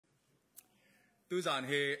ตุจานเ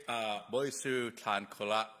ฮบอยสูทานโค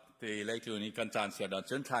ระที่เล็กตัวนี้กันจานเสียดอน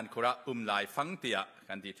จนทานโคระหลายฟังเตีย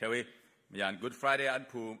กันที่เทวีมีอัน Good Friday อั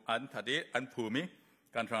นทัดดีอันภูมิ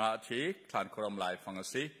กันทางอาชีทานโคระหลายฟัง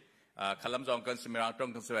สิขลังจองกันสมัยตรง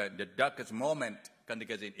กันสมัย The darkest moment กันที่เ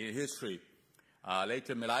กิด in history เล็ก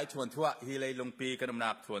ตัวมีหลายทวนทั่วฮีเลยลงปีกันนั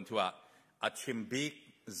กทวนทั่วอาชิมบิก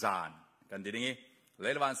จานกันที่นี้เล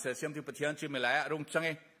ยวันเสียมที่ประเทศจีนมีหลายรุ่งจัง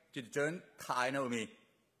จิตเจนทายนะมี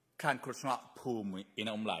การคุศมาภูมิอิน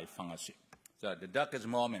อมไลฟังสิ the darkest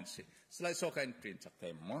moments สไลด์โซกันปริ้นจากเต็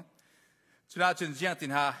มมั้งสุดาจนเจียงติ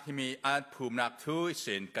นหาที่มีอันภูมินักทุย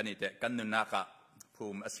สินกันนี่แต่กันนุนักภู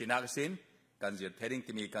มิสินักสินกันจีเทดิ้ง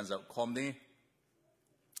ที่มีกันจะคอมนี้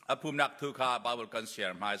ภูมินักทุยข้าบาบุลกันเชีย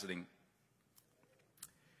ร์มาสิ่ง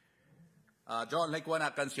จอห์นเล็กว่านั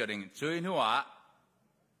กกันเชียร์ดิ่งช่วยหัว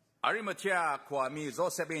อาริมาเชียความมีโจ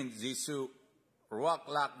เซฟินจิสุรัก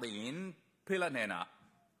ลักบินพิลาเนนา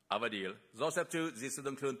อวดิลโจเซฟจูจิสุด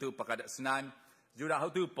งทุนตูประกาศสนานจูดาหู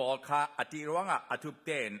ตูปอลคาอติรวงะอทุบเต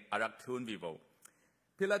นอารักทุนวิโว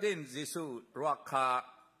พิลาเดนจิสุรักคา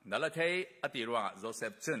นั่นแหละที่อติรวงะโจเซ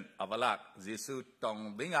ฟจุนอวลักจิสุตอง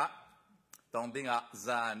ดิงะจ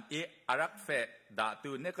านอีอารักเฟดา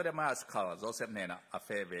ตูเนโคเดมาสคาโจเซฟเนนาอเฟ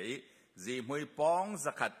เวอีจิมุยปอง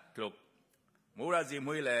สักตลุกมูราจิ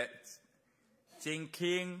มุยเลจิง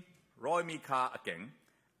คิงรอยมีคาเก่ง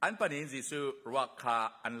อันปนินจิสุรักคา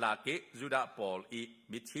อันลากิจุดาปอลอี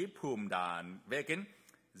มิทิภูมิดานเวกิน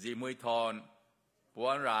จิมุยทอนปว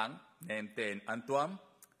นรังเนมเตนอันตัวม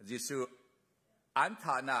จิสุอันฐ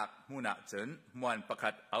านักมุนักจนมวนประคั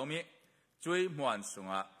ดเอามิจุยมวนสุ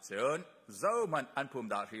งะจนเจ้ามันอันภูมิ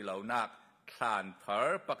ดาที่เหล่านักทานเพอ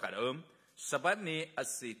ประคัดสบัดนี้อ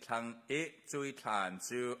สิทังจุยทาน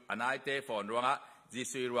จูอันไอเตฟอนรังะจิ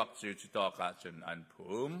สุรักจูจุดต่อกาจนอัน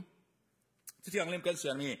ภูมิที่ยังเล่นกันเสี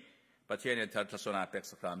ยงนี้ประเทศเนี่ยทัศนาเป็ก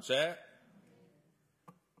สักครั้งเช่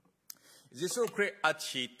จิสุคริสอา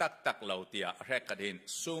ชีตักเหล่าเตียแรกกันเห็น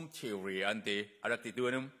ซูมทีรีอันที่อะไรติดตัว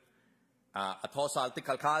นึงทอสัลติ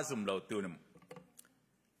คัลคาซุมเหล่าตัวนึง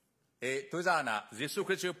ตัวจานะจิสุค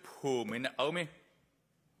ริสภูมินะเอาไหม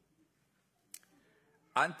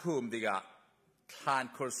อันภูมิดีกว่าทาน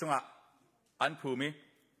ครุสงะอันภูมิ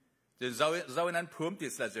จะเจ้านั้นภูมิที่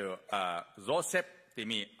สุดจะโจเซฟที่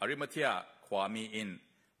มีอาริมาเทียความมีอิน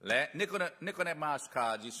และนิโคเดมาสคา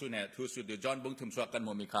จิสุเนทุสุดจอห์นบุงทุมสวกัน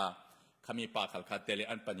มุมิคาขมีปาขัลคาเตเล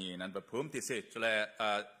อันปนีนั้นเป็นภูมิที่สุดและ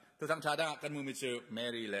ทุกทั้งชาดากันมุมิจูเม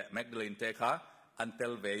รีและแมกดาลินเตคาอันเท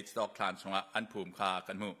ลเวจดอกคลานสงะอันภูมิคา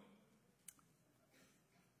กันมุ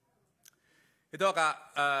ที่ตัวก็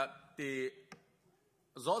ที่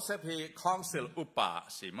โจเซฟฮีคอนซิลอุปา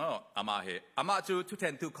สิมอามาเฮอามาจูทุเท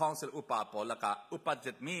นทูคอนซิลอุปาปอลกะอุปา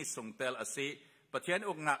จัดมีส่งเตลอสิประเทศ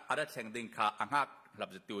อุกนักอารัชแห่งดิงคาอังฮักหลับ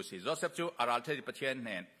จิตูสิโจเซฟจูอารัลเทดิประเทศเน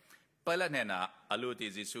นเปลเนน่าอาลูติ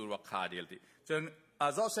จิสูรักคาเดียลติจน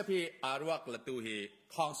โจเซฟฮีอารักละตูฮี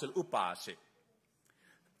คอนซิลอุปาสิ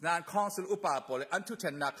งานคอนซิลอุปาปอลอันทุเท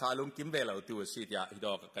นนักขาลุงกิมเวลาตูสิที่ฮิด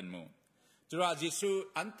อกกันมูจุราจิสู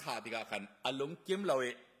อันทาติกาขันอาลุงกิมเลว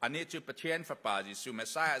อันนี้จุประเทศฝรั่งจิสูเม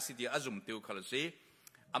สายสิที่อาจุมติวขลุ่สิ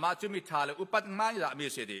อามาจุมิทาเลอุปัตไม่ละมี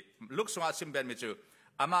สิที่ลุกสวาสิมเบนมิจู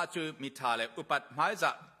อามาจูมิทาเลอุปัตไม่จ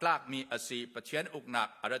ะกลากมีอาศัยประเทศอุกนัก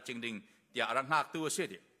อะไรจริงดิ่งที่อารังหักตัวสิ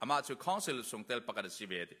ที่อามาจูคอนซิลส่งเตลประกาศสิ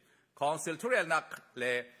เบดิคอนซิลทุเรศนักเล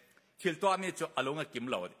ทิลตัวมีจูอาลุงกิม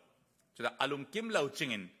เลวดิจุดอาลุงกิมเลวจริง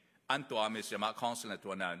อันตัวมีสิมาคอนซิลตั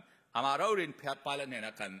วนั้นอามาเราเรียนเพียบพาลเนี่ย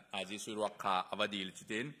นักกันอาจิสุรักขาอวดิลจิ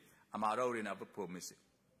ตินอามาเราเรียนอับภูมิสิ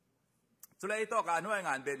สุดท้ายตัวการหน่วยง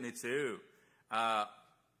านเป็นมิจู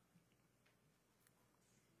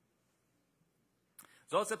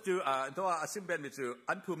โจเซฟจูตัวอาซิมเป็นมิจู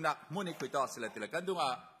อันภูมินักมุนิคุยต่อสิเลติละกันดูว่า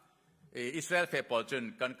อิสราเอลเฟปอลจุน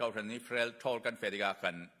กันเก่าทันอิสราเอลทอลกันเฟดิกากั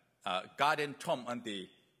นการ์เดนทอมอันที่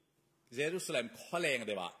เยรูซาเล็มข้อแรงเ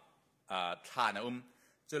ดียวทาน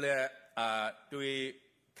จุเลตุย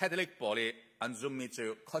แคทอลิกปอลีอันซุมมิจู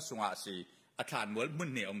ข้อสงฆ์สิอาคารมวลมุน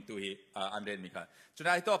เนี่ยตุยอันเดนมิค่ะจุด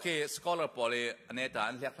นั้นตัวที่สกอลเลอร์ปอลีอันนี้แต่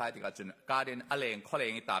อันเรียกใครที่กันจุนการ์เดนอะไรข้อแร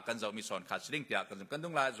งอีตากันจะมีส่วนขาดสิ่งที่กันต้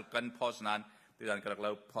องลาจุกันโพสนั้นที่นั่นกระดักเรา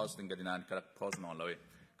โพสต์กันนั้นกระดักโพสต์นอนเลย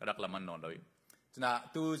กระดักละมันนอนเลยฉะนั้น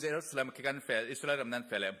ตัวเยรูซาเล็มกันเฟลอิสราเอลนั้นเ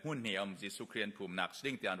ฟลมุนเนี่ยจิสุครีนภูมินัก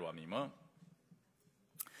สิ่งที่อันรวมมีมั้ง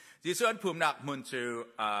จิสุอันภูมินักมุนจู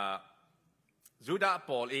จูดาป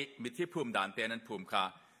อลอีมิที่ภูมิด่านเตนันภูมิค่ะ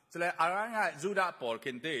ฉะนั้นอะไรง่ายจูดาปอล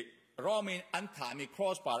คินที่รอมินอันถามีครอ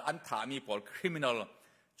สบาร์อันถามีปอลคริมินัล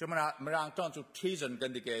จะมาร่างจ้องจุดที่จันกั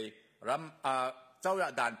นดีเกย์รำเจ้า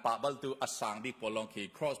ด่านป่าบัลตูอัศางดีปอลลองคี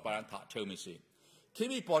ครอสบาร์อันถาเทอร์มิซีคิ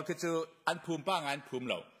มีปอลคือจูอันภูมิป้างอันภูมิเ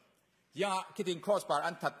หล่ายาคิดถึงครอสบาร์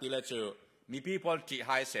อันทัดตีเลยจูมีพีปอลที่ไฮ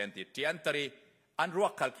เซนติที่อันตรี อันรัว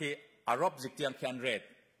ขัลคีอารบจิกเตียงแคนเรด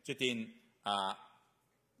จุดอิน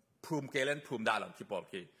ภูมิเกลันภูมิดาลังที่บอก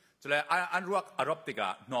คีจะเลยอันรัวอารบติกา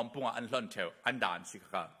นอมปุงอันหล่นเทวอันด่านสิ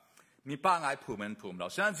ค่ะมีป้าไงภูมิเรา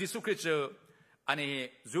ฉะนั้นยิสุคริสต์อันนี้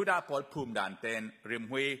จูดาพอลภูมิด่านเต็นริม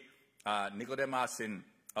หุยนิโคเดมาสิน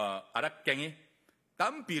อารักเก่งตั้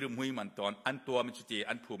มปีริมหุยมันตอนอันตัวมิจุติ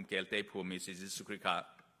อันภูมิเกลเตภูมิสิยิสุคริสต์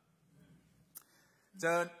จ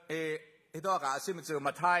ะตัวกาสิมิจูม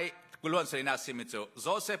าไทยกุลวนสรินาสิมิจูโจ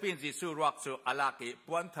เซฟินยิสุรักจูอาลักป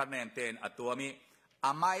วนทาร์เนนเตนอัตัวมีอ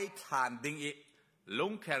าไม่ทานดิ้งอีลุ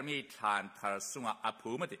งแคร์มีทานทาร์สุงอา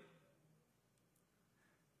ภูมิติ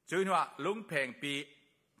จุนว่าลุงเพงปี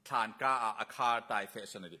ทานกาอาคาร์ตายเฟ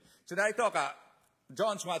สนดีจะได้ตัวกาจอ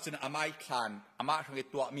ห์นสมาร์ตินอาไม่ทานอามาสังเกต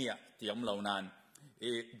ตัวมีอ่ะที่ยมเหล่านั้น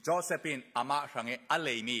โจเซฟินอามาสังเกตอะไร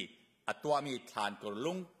มีตัวมีทานก็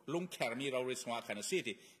ลุงแคร์มีเราเรียกว่าขันสิท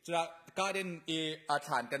ธิจะการเดินอาท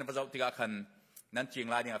านกันประจบที่กันนั้นจริง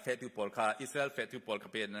แล้วเนี่ยเฟตุปอลค่ะอิสราเอลเฟตุปอลกั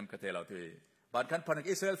บเป็นนั่นก็เทเราที่บ้านกันพันธุ์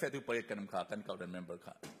อิสราเอลเฟตุปอลกันนั่นค่ะกันเก่าเดินเมมเบอร์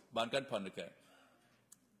ค่ะบ้านกันพันธุ์กัน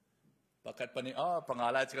ประกาศพันธุ์ปังอะ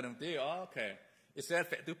ไรจะกันที่โอเคอิสราเอลเ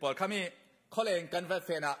ฟตุปอลเขามีเขาเล่นกันเฟ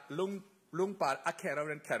นะลุงปาร์อักเคเราเ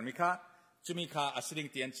รียนแคร์มีค่ะจุมีค่ะอัศดิง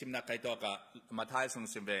เตียนชิมนักไก่ตัวกับมาท้ายส่ง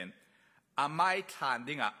สิบเวนอาไม่ทาน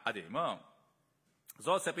ดิ้งอะดีมั้งโจ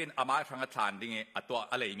เซฟินอามาทางทานดิ้งตัว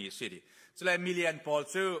อะไรมีสิทธิ์จะเลยมิลเลียนพอล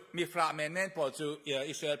ซูมีฟราเมนเนนพอลซู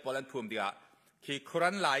อิสราเอลพอลันภูมิดีอ่ะที่ครั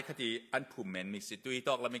นไลค์คดีอันภูมิเมนมีสิทธิ์ตุยต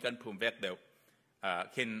อกแล้วมีการภูมิเวกเดียว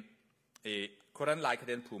คินครันไลค์ค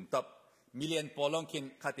ดีอันภูมิตบมิลเลียนพอลงคิน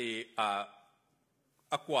คดี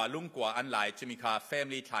กว่าลุงกว่าอันไลค์จะมีค่าแฟมิ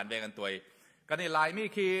ลี่ทานเวกันตัวกันในไลค์มี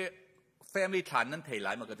คือแฟมิลี่ทานนั้นเทไล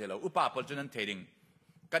ค์มันก็เทเราอุปาปลจุนั้นเทดิ้ง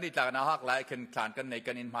กันอีกต่างนะฮักไลค์กันทานกันใน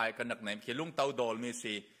กันอินไฮกันหนักไหนคือลุงเตาโดลมี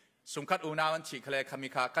สิสมคัดอุณาวันฉีกเลยคำมี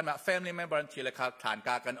ค่ากันมาแฟมิลี่เมมเบอร์ฉีกเลยค่าทานก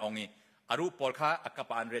ากันองงี้อารูปอลค่าอัก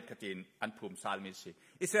ปานเรดขจินอันภูมิซาลมีสิ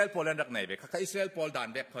อิสราเอลพอลนักไหนเบค่าอิสราเอลพอลด่าน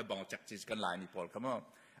เบกคอยบังจักจิสกันหลายมีพอลคำว่า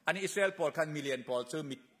อันนี้อิสราเอลพอลคันมิลเลียนพอลซึ่ง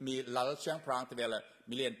มีลาลเชียงพรางตัวเวล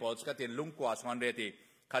มิลเลียนพอลขจินลุงกว่าสองเรติ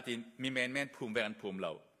ขจินมีเมนภูมิเวกันภูมิเร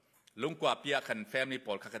าลุงกว่าเปียคันแฟมิลี่พ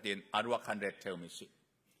อลขจินอารูคันเรดเทลมีสิ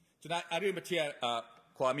ฉะนั้นอารูมาเทีย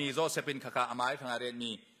ความมีโจเซฟินข้าอามาทางอาเรน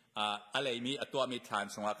มีอะไรมีตัวมีทาน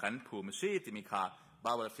สงขันภูมิสิที่มีค่าบ่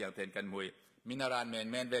าวเฟียงเทนกันมวยมินารันเ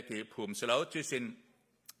มนเวทีภูมิสลาวจุสิน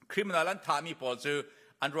คริมินาลันทามีพอจู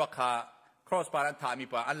อันรักค่าครอสปารันทามี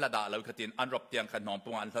พออันละดาเลวขตินอันรับเตียงขันนอมป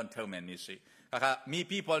งอันทันเทลเมนมีสิข้ามี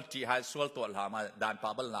พีพอลที่ให้สวลตัวหามาดานปา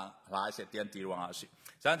บัลลังหลายเสตียนตีรวงอาสิ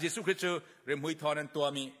ฉะนั้นยิสุคริสต์เริ่มหุยทอนันตัว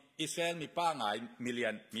มีอิสราเอลมีป้าไงมิลเลีย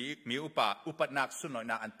นมีอุปนักสุนอย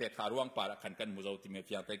นักอันเตะขาร่วงปาระขันกันมุจาวติเม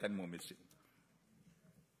ฟียงเตกันมุมิสิ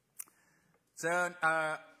ฉะนั้น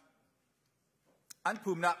อัน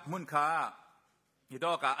ภูมินักมุนค่าฮิโต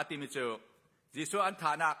กาอติมิจูยิสุอันฐ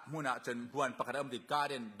านักมุนักจนบวนประกาศดิการเ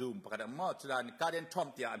ดนดูมประกาศมอดฉะนั้นการเดนทอม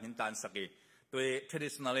เตียอันหินตันสกีตัว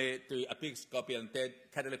traditionally ตัว episcopal เต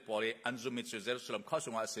Catholic poly อันซุมิจูเยรูซาเล็มเข้า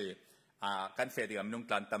สู่อาเซียกันเฟดิกามุน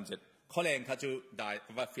ตันตั้มเจ็ดข้อแรงข้าจูได้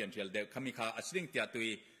ว่าเฟียนเทลเดขมิข้าอัศดิงเตียตุย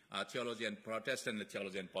theologian Protestant และ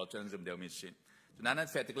theologian Protestantismเดียวมีสิฉะนั้น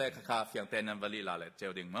เฟติกเลยข้าเฟียงเตนันวลีลาเลยเจ้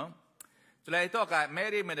าดิ่งมั้งจุดเลยตัวกับ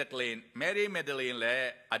Mary Magdalene และ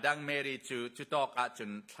อดัง Mary จุดตอกอาจุ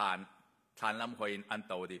นทานลำหอยอัน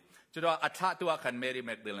โตดีจุดว่าอัฐตัวขัน Mary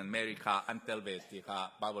Magdalene Maryข้าอันเทลเวสที่ข้า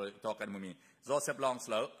บาบลตัวกันมุมี Joseph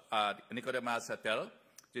Longslow Nicodemusเทล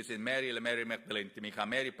จุดสิน Mary และ Mary Magdalene ที่มีข้า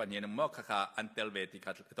Mary ปัญญาหนุ่มมอกข้าอันเทลเวสที่ข้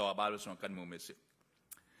าตัวบาบลส่งกันมุมีสิ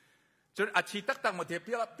จุดอาชีพตั้งมาเทียบ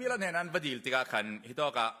พิลาเนนันวดีลที่กันฮิต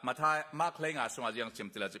ก็มาทายมาเคลงอาสมาจังชิม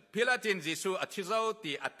ติลาจิพิลาจินจิสูอาชีพเรา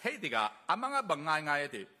ที่อัฐที่ก็อามังบังง่าย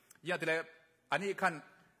ที่ยันที่เลยอันนี้ขัน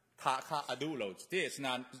ท่าข้าอดูเราที่สน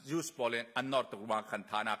านยูสปอลเลนอันนอร์ตกุมาขัน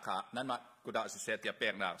ท่านาข้านั่นมากุดาสิเสียที่เป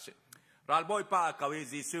กนักสิรัลบอยป้ากวี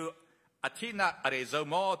จิสูอาชีพนักอะไรเจ้า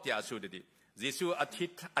หม้อที่อาสุดดีจิสูอาชี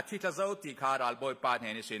พเจ้าที่ข้ารัลบอยป้าเห็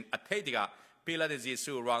นสินอัฐที่ก็พิลาเดจิ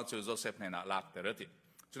สูรังจูโจเซฟเนน่าลักเตอร์ที่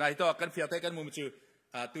ฉะนั้นตัวกันเฟียเตกันมุมจู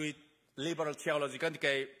ตัว liberal theology กัน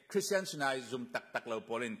ที่ Christian ชนายซุ่มตักเราพ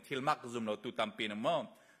อลินทิลมักซุ่มเราตุตัมปีนมั่ง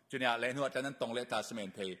จุเนี่ยเลหัวจันนั้นตรงเลตาสเม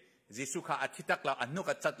นเทยิสุข้าอธิตักเราอันนุ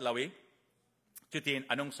กัดจัดเราจุดที่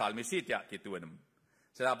อันนงสาลมิสิตยาที่ตัวนึง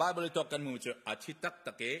ฉะนั้นบาเบิลตัวกันมุมจูอธิตักต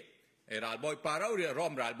ะเกรัลบอยปาราหรือรอ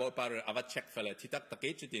มรัลบอยปาราอวัตเช็คเฟลที่ตักตะเก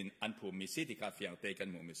จุดที่อันภูมิสิที่ข้าเฟียเตกัน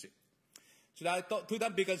มุมมิสิฉะนั้นตัวทุกท่า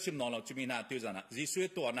นบิกันซิมนองเราจุมีนาตัวจานะยิสุ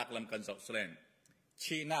ตัวนักลำกันสักเซน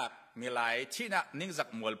ชีนักมีหลายชีนักนิ่งจัก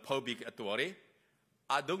มวลพอบิกตัวรี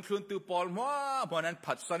อาดุงชุนตัวพอลมัวมันนั้น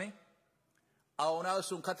พัดสนี่เอาหน้า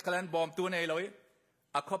สุงขัดคะแนนบอมตัวไหนเลย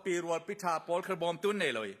อาคอปีรัวพิธาพอลคือบอมตัวไหน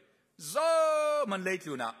เลย มันเลย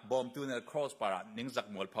จูนะบอมตูนครอสปาร์นิ่งจัก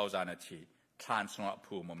มวลพาวจานาทีทานสงะ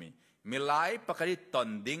ภูมิมีหลายปกติตอน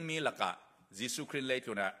ดิ้งมีละกะยิสุครินเลย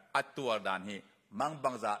จูนะอัตัวดานฮีมังบั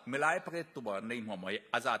งซามีหลายปกติตัวในหัวมัน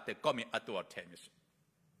อาจจะก็มีอัตัวเทมิส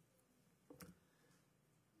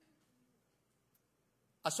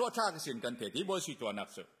อาสวะทากสินกันเทที่บอยสุตัวนัก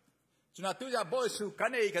สุจุนัตุยาบอยสุกั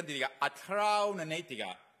นเองกันติกาอัทราวนั่นเองติก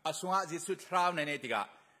าอาสวะยิสุทราวนั่นเองติกา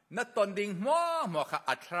นัดตอนดิ้งมัวค่ะ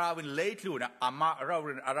อัทราวินเลทูนะอามาเราเ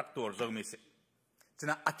รียนอารักตัวเราไม่สิฉะ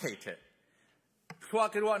นั้นอัตเทชัว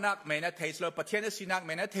คือว่านักไม่นัดเทสโลประเทศนั้นสินักไ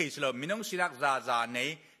ม่นัดเทสโลมินงสินักซาเนี่ย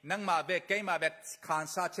นั่งมาเบกเกมาเบกคัน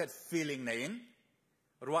ซาเช็ด feeling เนี่ย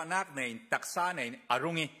รัวนักเนี่ยตักษาเนี่ยอาร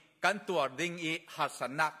มณ์กันตัวดิ้งอีฮัส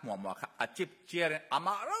นักมัวค่ะอาจิบเชียร์อาม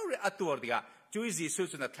าเราเรียนอัตัวดีกาจุยจิ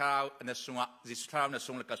สุนัทราวนัสงะจิสุทราวนัส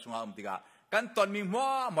งะกัสงะดีกากันตอนมีมั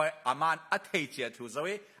วอามันอัตเทเชียทุซว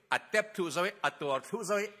ยอัตเทปทุซวยอัตัวทุ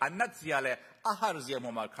ซวยอันนัดเสียเลยอาหารเสียมั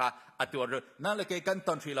วมาค่ะอัตัวนั่นเลยกันต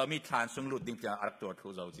อนที่เรามีทานสงลุดดิ้งที่อัตตัวทุ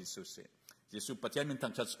ซวยจิสุเสจิสุปัจจัยมินทั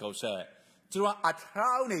งชัดเขาเสจวนอัตร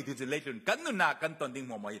าวเนี่ยที่จะเล่นกันนู่นน่ะกันตอนดิ้ง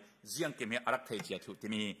มัวมาเสียงเกี่ยมีอัตเทเชียทุที่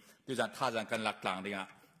มีที่จะท่าจังกันหลักกลางดิ้งอ่ะ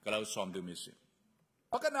ก็เราซ้อมดูมิสิเ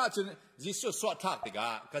พราะกันน่ะจนจิสุสวดทักติกา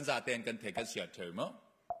กันจะเต้นกันเทกันเสียเถอะมั้ง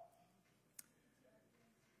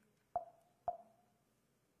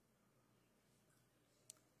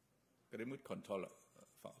remote control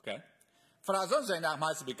okay frazon zain nak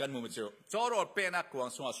mas bi kan mu chu choro pe na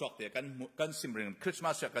kuang so swak te kan simring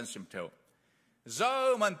christmas kan simtel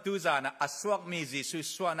zo man tu za na aswak mi ji su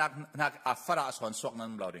swa nak afara son swak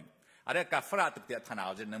nan loading are ka fra tu te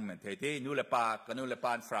thanao je nam men the te nu le pa kanu le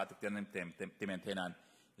pan fra tu te nam tem men the nan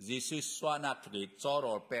ji su swa nak tri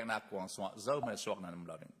choro pe na kuang so zo man swak nan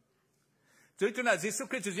loading chu na ji su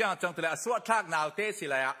christ ji yang chang te aswak thak naw te si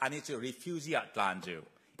la ya ani chu refuse ya tlan ju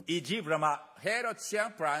อียิปต์มาเฮโรดเชียง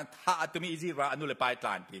ปรานท่าตุมีอียิปต์มาอนุเลปายต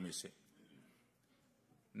านปีมิสิ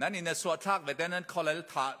นั่นนี่ในสวดทักเวทนั้นเขาเลย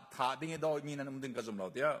ท่าดิ้งโดยมีนั่นมันดึงกระจุมเรา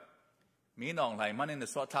เดียวมีน้องไหลมันใน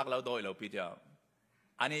สวดทักเราโดยเราปีเดียว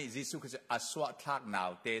อันนี้ยิสุคืออสวดทักนาว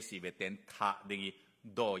เตสิเวทนท่าดิ้ง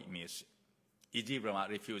โดยมิสิอียิปต์มา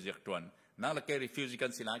refuse จากตัวนั่นละแก refuse กั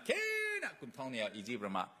นสินะแค่นั้นคุณท้องเนี่ยอียิป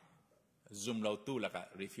ต์มาซุ่มเราตู้ละก็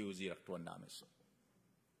refuse จากตัวนั่นมิสิ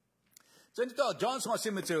จนที่จอห์นสงฆ์สิ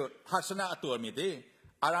มิจูฮัสนาตัวมีดี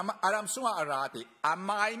อารามสงฆ์อาราติอาม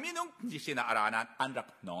าอิมินุงจิสินาอารานันอันรัก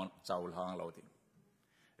นอนเจ้าหลังเราดี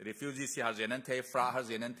refugee สิฮาร์เจนันเทฟราฮาร์เ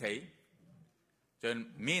จนันเทจน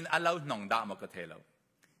มีนอันเราหนองดามก็เทเรา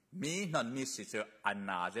มีนนมีสิจูอัน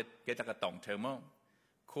นาเจ็ดเกจะกระตองเทม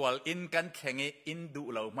ควอลอินกันแข่งอินดู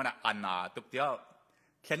เรามันอันนาตุกเดียว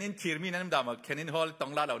แค่นินทีร์มีนั้นดามแค่นินฮอลตอ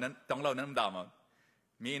งลาเรานั้นตองเรานั้นดาม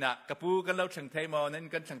มีนะกระปูกันเราช่างเทมนั้น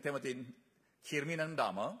กันช่างเทมตินขีร์มีนั้นดา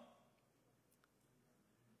ม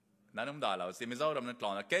นั้นด่าเราสิมิเจ้าดำนั้นกลอ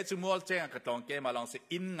งนะแกจุมัวเจ้งกระตองแกมาลองสิ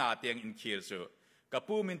อินงาเตียงอินขีร์สูกระ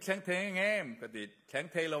ปูมินแข็งเทงเงี้ยกติแข็ง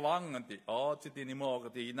เทระวังกันติอ๋อจิตนิโมก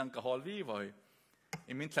ตินั่งกะฮอลวีไว้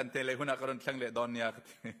อิมินฉันเทเลยหุ่นกระดอนแข็งเลยดอนเนี่ย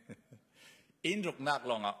อินรุกนัก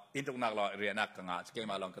ลองอ่ะอินรุกนักลองเรียนนักกังอ่ะแก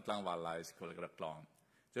มาลองกระตั้งวาลายสกุลกระกลอง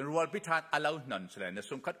จนรัวพิธานอัลลอฮ์นั่นเสร็จใน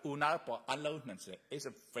สมคัดอุณาปออัลลอฮ์นั่นเสร็จ is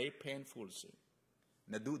a very painful thing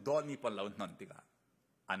ในดูดอนมีปอเรานั่นติกา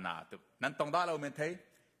อันนาตุนั้นต้องได้เราเมนเท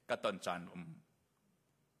กระตอนจัน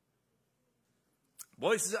บอ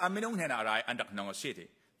ยส์อามินุงเห็นอะไรอันดักนองสิที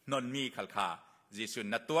นนมีขัลคาจิสุน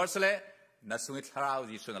นัตัวเสร็จนัสุนิทราว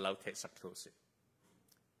จิสุนเราเทสักทุสิ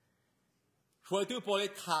ช่วยตัวโพลิ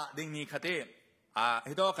ท่าดิ่งนี้ขัดเอง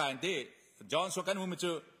ฮิโตการที่จอห์นสกันมุม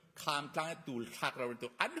จูคำกลางตูลทักเราตัว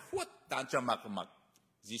อันหัวตานจะมัก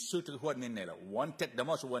จิสุตัวหัวนี่เนี่ยละ wanted the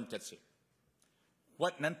most wanted สิหัว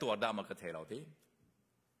นั้นตัวดามักเทเราที่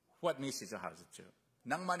หัวนี้สิจะหาสิเจอ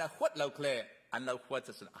นั่งมานะหัวเราเคลอันเราหัวจ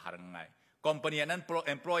ะสนอาหารไงคอมพานีนั้น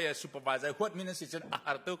employer supervisor หัวมีนั้นสิจะอาห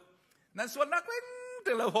ารตุกนั้นส่วนนักเล่นแ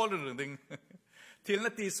ต่เราโหดเรื่องดึงทีล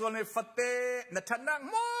ะตีส่วนในฟัตเต้นัทนัก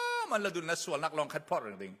มอมันละดุนนัส่วนนักลองคัดพอเ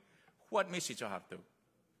รื่องดึงหัวมีสิจะหาตุก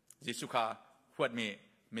จิสุขาหัวมี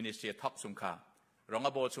มินิสเตรียท็อปสุงคารองอ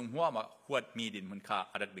โบสุงหัวมาหัวมีดินมุนคา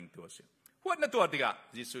อารักดึงตัวเสียหัวนั่นตัวติกา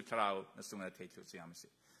จิสุทราวนั่นสุงนั่นเทจุเสียมสิ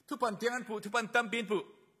ทุพันเตียงผู้ทุพันตั้มปีนผู้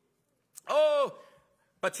โอ้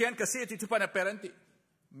ปัจเจียนกษีที่ทุพันเปรันติ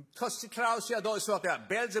ทศทราวเสียโดยสวกแต่เ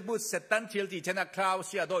บลเจบุสเซตันทิลที่ชนะทราวเ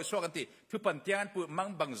สียโดยสวกันที่ทุพันเตียงผู้มัง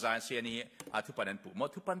บังจานเสียนี้ทุพันนั้นผู้มด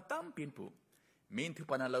ทุพันตั้มปีนผู้มีนทุ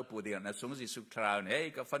พันนั้นเราผู้เดียวนั่นสุงจิสุทราวเนี่ย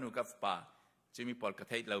กับฟันุกับป่าจะมีปอลกระ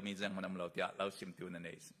เทยเรามีจังมันนำเราเดียเราซิมติวนั่นเอ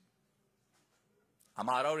งอาม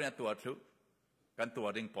าเราเนี่ยตัวทุกันตัว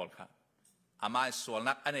ดิ่งปอลค่ะอามาส่วน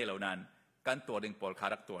นักอันนี้เหล่านั้นกันตัวดิ่งปอลค่ะ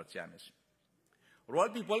รักตัวเจ้ามิส Roll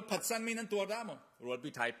people patsan mi nan tua damo. Roll pi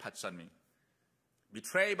thai patsan mi.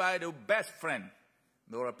 Betrayed by the best friend.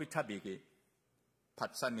 Roll pi thabiki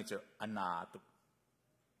patsan mi cho anatu.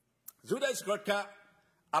 Judas Godka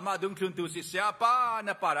amadung tuntu si siapa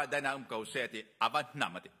na para dana kau seti avan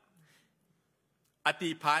namati.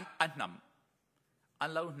 Ati pan annam.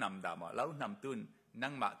 An lau nam dama lau nam tun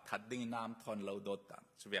nang ma thading nam thon lau dota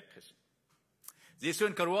suwek kes.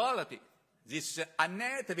 Jisun karwalati. Jis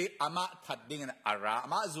anne tabi ama thading ara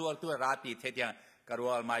ama zual tu rati thetiang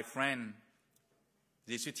karwal my friend.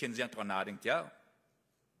 Jisu tien jiang tona ding tiao.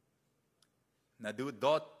 Nadu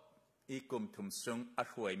dot ikum tum sung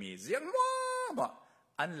arhuai mi jiang mo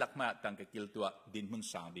an lakma tang ke kil tua din mun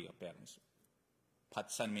sang bi ka parents.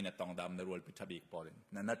 Patsan mi na tong dam na rol pitabik polin.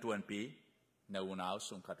 Na natuan pi na unaw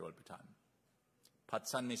sung katol pitan.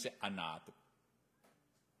 Patsan mi se anatu.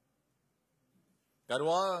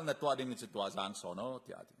 Karwal na tua ding tua zang sono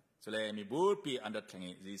tiati. Sele mi bur pi anda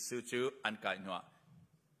tangi zi suchu an kai noa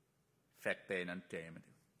fakte nan temen.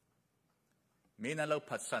 Mi na lau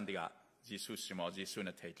patsan diga jisu simo jisu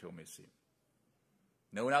na tei klo mi si.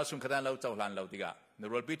 Na unaw sung katan lau tau lan lau diga. Na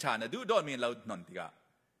rol pitan na du do mi lau non diga.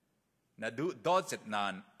 Na du do zet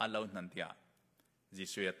nan an lau nan diga.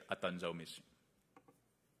 Jisu yat atan zau mi si.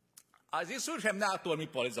 A jisu shem na tuan mi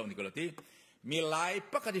poli zau nikoloti. Mi lai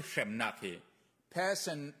pakati shem na ki.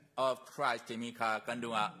 Person of Christ mi ka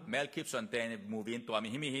kandunga Mel Gibson ten movie tua mi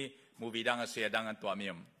himi movie danga sia danga tua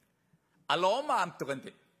mi aloma am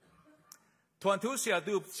tukante tuan tu sia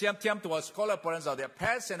du siam tiam tua scholar parents of the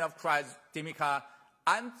person of Christ mi ka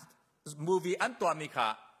an movie an tua mi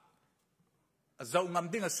ka zau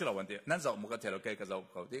ngam ding asila wante nan zau muka telo kai ka zau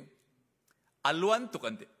kau ding aluan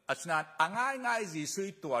tukante asnan angai ngai ji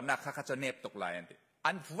sui tua na kha kha nep tok layan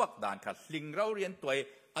an fuak dan ka ling rau rian toy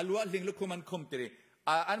alua ling lukuman kum tiri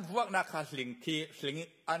an vuak na kha ling ki ling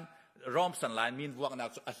an rom san line min vuak na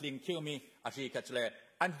a ling ki mi a ri ka chle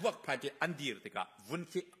an vuak pha ti an dir tika vun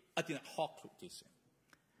ki atin hok lu ti se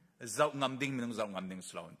zau ngam ding min zau ngam ding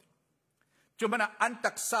slow chumana an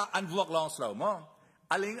taksa an vuak long slow mo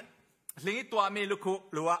aling ling to mi luku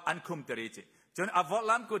luwa an kum tiri ti chon avok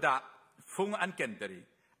lam ku da fung an ken tiri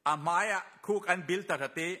a maya kuk an bil ta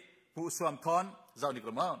te pu suam thon zau ni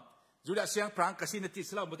ko mo Juda siang prang kasinati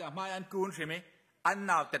selaw buta amai an kun sheme an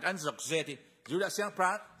naw tet an zok zeti Juda siang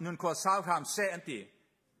prang nun ko saw ham se anti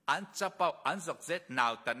an chapau an zok zet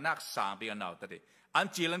naw tet nak sang bi an naw tet an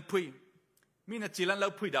chilan pui mina chilan law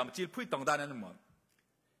pui dam chil pui tong dan an mo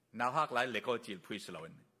naw hak lai le ko chil pui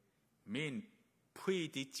selawen min pui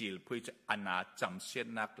ti chil pui ana cham siet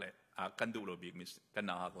nak le a kan du lo big mis kan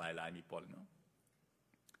naw hak lai mi pol no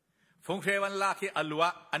phong she wan la ki alwa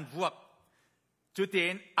an vuakจุดเด่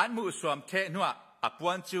นอันมุสวมเทนัวอปว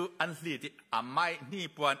นจูอันลีดิอามายนี่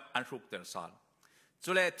ปวนอันรุกเตอร์ซาล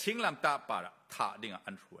จุเลทิ้งลำตาปาระท่าดิ่ง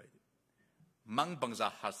อันรวยมังบังซา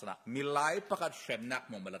ฮัสนะมีหลายประกาศเข็มนัก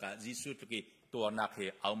มองมาแล้วกันจิสุตุกีตัวนักเฮ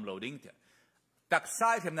เอาโหลดิ้งเถอะตักไซ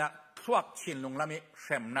เข็มนักพวกชินลงละมีเ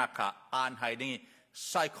ข็มนักค่ะอ่านให้ดิ่ง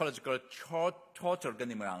psychological torture กัน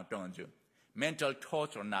นี่มันตรงจู mental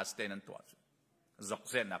torture น่าสเตนันตัวจก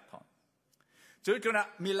เซนนักพอนจุดจุดน่ะ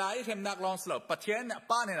มีหลายเข็มนักลองสลบปะเทียนเนี่ย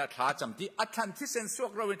ป้าเนี่ยนะขาจำที่อัฐันที่เซนสว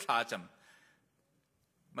กเราเป็นขาจ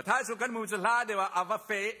ำมาท้ายสุกันมูจะลาเดี๋ยวอาวเฟ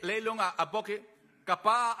เลยลงอ่ะบอกกับ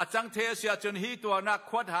ป้าอาจังเทเสียจนฮีตัวนัก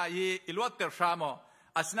ขวดหายอิลวัตเตอร์ชามอ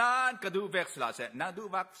อัศนันกระดูเวกสลาเสนาดู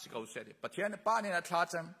วักสิเขาเสด็จปะเทียนป้าเนี่ยนะขา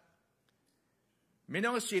จำมิน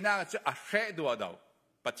งสีนักจะอาเชดัวดาว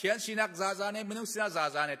ปะเทียนสีนักซาซาเนี่ยมินงสีนักซา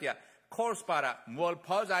ซาเนี่ยที่คอร์สปาระมัวพ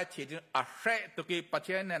อใจที่จะอาเชตุกีปะเ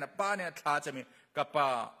ทียนเนี่ยป้าเนี่ยขาจำกับป้า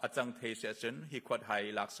อาจังเทเสียจนฮีขวดหาย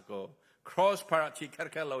ลักษโกคอร์สปาระที่แ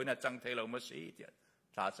ค่เราเนี่ยจังเทเราไม่สีเดีย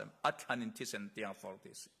ขาจำอัฐันที่เซนเตียงฟอร์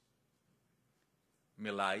ติสมี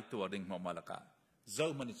หลายตัวดิ่งมอมาละกาเจ้า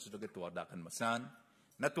มันสุดก็ตัวดักกันมาสัน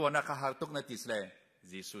นัตัวนักหาตุกนัติสเลย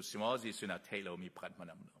จิสุสมอจิสุนัทเทโลมีพันมัน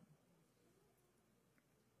นำลง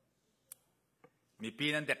มีปี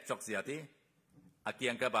นั้นเด็กจกเสียที่อาเกี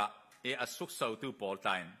ยงกะบะอสุกเสาตูปอลไต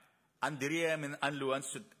น์อันเดียมันอันล้วน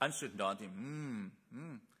สุดนอนที่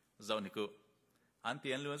เจ้านี่กูอันเตี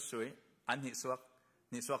ยนล้วนสวยอันนิ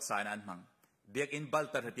สวกสายนั้นมังเบียกอินบัล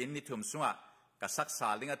ตัดตินนิทุมสวะกษักสา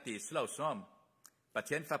ลิงติสเลาซ้อมปะเ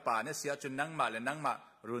ทียนฟ้าป่าเนี่ยเสียจนนั่งมาเลยนั่งมา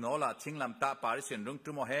รูโนล่าทิ้งลำตาปาริสินรุ่ง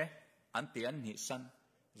ตุโมเฮอันเตียนนิสัน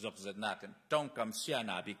จบเสร็จนักต้องกำเสีย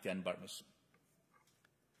นาบิกเตียนบาร์มิส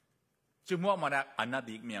จุมัวมันอันนา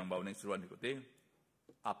บิกเมียงบ่าวในส่วนนี้ก็ได้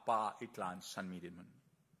อาปาอิตลานสันมีดินมัน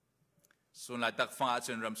ส่วนหลายตักฟังอาจ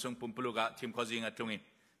ารย์รำทรงปุ่มปลุกะทีมข้อจิงอัตรงนี้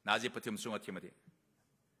นาจีปฐมทรงอัตถิมาดี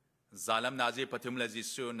ซาลัมนาจีปฐมเลจิ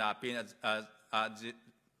สุนาปีน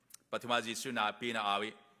ปฐมาจิสุนาปีนาอาวิ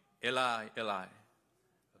เอลาย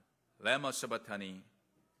และมาสบัตนี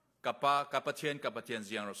กับเทียนเ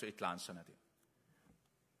สียงเราสุดหลานสนัด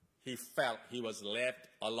he felt he was left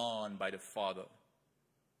alone by the Father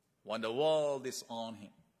when the world disowned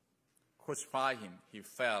him crucified him he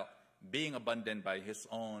felt being abandoned by his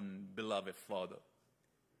own beloved Father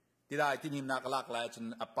ที่ได้ที่นิมนักลักและจน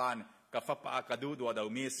อปานกับฟ้าปากระดูดัวดาว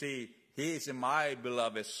มีซี he is my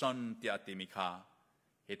beloved son ที่อติมิคา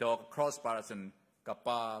he took cross parason กับ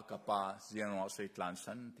เสียงเราสุดหลาน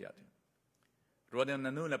สันที่อติรวดนั้น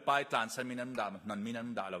นู่นเลยไปตานสันมีน้ำด่านั่นมีน้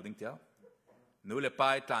ำด่าเราดิ้งเดียวนู่นเลยไป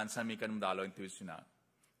ตานสันมีกันน้ำด่าเราอินทุสินา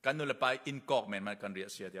กันนู่นเลยไปอินกอกแมนมันกันเรีย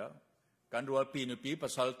เสียเดียวกันรัวปีนุปีภา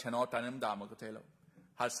ษาเทนอตาน้ำด่ามันก็เท่า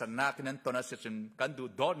หัสนากันนั้นตอนนั้นเสียจนกันดู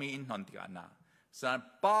ดอดมีอินนนติกันนาสัน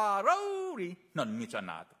ปาเราดีนั่นมีจ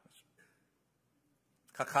นาต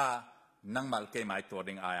ข้านั่งมาเกยไม่ตัว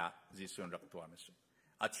ดิ่งอายะจิสุนรักตัวมิส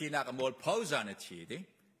อาชีนักมอลพาวจานชีดิ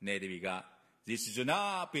เนดิบิกาจิสุนา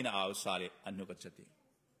ปินาอัลซาเลอันนุกัจติ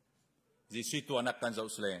จิสุตัวนักกันจะ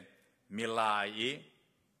อุสเลมิลาย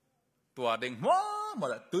ตัวดิ่งว้าหม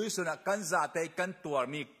ดตัวสุนักกันจะเตกันตัว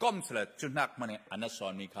มีก้มสลัดจุนักมันเนี่ยอันนั้นสอ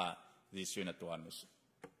นมีค่าจิสุนักตัวมิส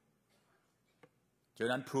ฉะ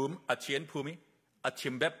นั้นภูมิอาชีพภูมิอาชี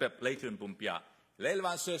พแบบเลยถึงปุ่มปียเลว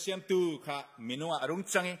วันเสียเสียมตัวข้ามินุอารุง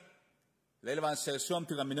จังเลววันเสียเสียม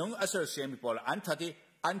ตัวข้ามินุอาเสียมีพอลอันทัดที่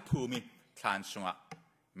อันภูมิทานสงะ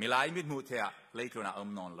มิลายมิดมุเทียเลยถึงน่ะ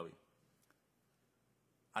นอนเลย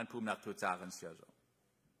อันภูมินักทุจากันเสียจ้ะ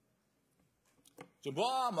จุบั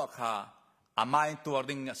วมาข้าอาไม่ตัว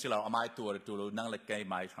ดิ่งสิเราอาไม่ตัวตัวนั่งเล็กเกย์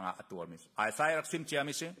ไม่ช่างตัวมิสไอ้สายรักซิมเชีย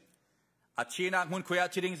มิสอาชีนักมุนคุยอา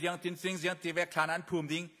ชีดิ่งยังทิ้งสิ่งยังที่เวกขานอันภูมิ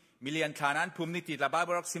ดิ่งมิเลียนขานอันภูมินิติระบายบ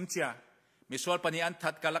รักซิมเชียมิสวลปนีอันทั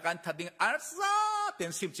ดกันละกันทัดดิ่งอาร์ซ่าเต็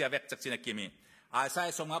มซิมเชียเวกจากสินักกิมิไอ้สาย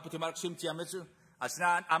ส่งมาพุทธิมารักซิมเชียมิสอาสน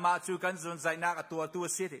านอามาจูกันจนใจนักตัว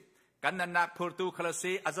สิทธิ์กันนั้นนักพูดตัวคลา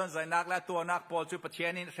สีอาจนใจนักและตัวนักพอจูปเชีย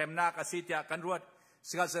นินเข็มนักอาศิตยากันรวด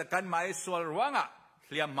สิ่งที่กันไม่สวลรวงอ่ะ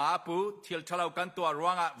เลี้ยงมาปูที่ทะเลากันตัวรว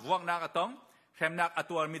งอ่ะวงนักต้องเข็มนัก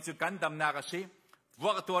ตัวมิจูกันดำนักอาศิว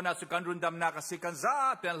งตัวนักสุกันรุนดำนักอาศิกันจ้า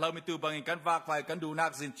เป็นเรามิตูบังกันฝากไฟกันดูนั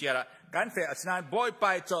กสินเชียระกันเฟอาสนานบ่อยไป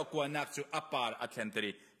จอกวนนักสุอัปปาร์อัตเทนตรี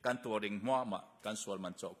กันตัวริงมัวมากันสวลมั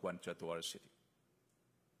นจอกวนเจตัวสิทธิ์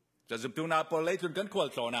จะจุดตัวนับพอเลยจนกันขวด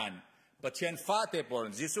โซนันปัจเจียนฟ้าเตปอ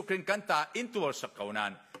ร์จิสุครินกันตาอินตัวสักเขานั้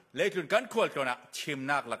นเลยจนกันขวดโซนันชิม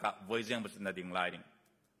นักละกะวัยเจียงบัดนาดิ่งไลดิ้ง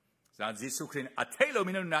จากจิสุครินอัตเทโล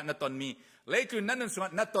มินุนักนัตตอนมีเลยจนนั้นสมั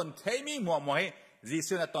ตินัตตอนเทมีมัวมัวให้จิ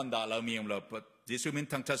สุนัตตอนดาเรามีเราจิสุมิน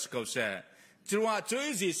ทั้งชัสเขาเสียจัวจุย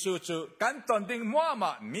จิสุจูกันตอนดิ่งมัวม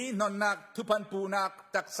ามีนนนักทุพันปูนัก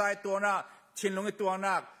ตักสายตัวนักชินลงตัว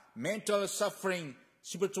นัก mental suffering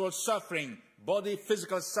spiritual suffering body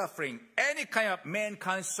physical suffering any kind of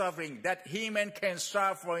mankind suffering that human can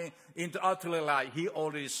suffer into utterly life he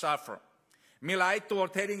already suffer มีหลายตัว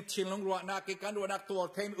เทดิงชินลงรัวนักกิกันรัวนักตัว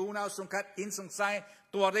เทมอูนาสงคัดอินสงสัย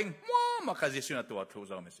ตัวเร่งมัวมาคาจิสุนัตัวทุกอ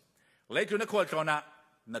ย่างมิสเลยจุนักขวดจอนะ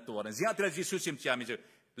นัตัวนั้นสิ่งที่จิสุสิมเชียมิส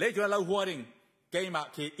เลยจุนักเราหัวดิ่งเกย์มา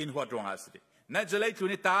คีอินหัวตรงอาสินั่นจะเลยจุ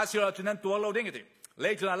นักตาสิเราจุนักตัวเราดิ่งกันเล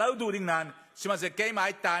ยจุนักเราดูดิ่งนั้นสมัยเกย์มา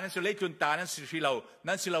ตานั้นสิเลยจุนตานั้นสิเรา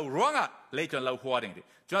นั้นสิเราร้องอ่ะเลยจุนักเราหัวดิ่ง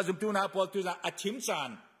จุนักจุดตัวนั้นพอจุนักอาชิมสั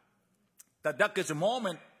นแต่ that is a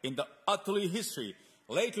moment in the utterly history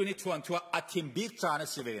เลยจุนักชวนอาชิมบิ๊กสัน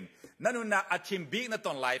สิเวนนั่นน่ะอาชิมบิ๊กนั่นต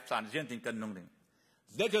อนไลฟ์สันเรื่องที่กันนุ่งดิ่ง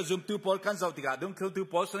เด็กจะจุดตัวพอกันเจ้าติกาดุงคือตัว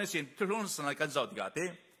พอสนสินทุกคนสนกันเจ้าติกาเต้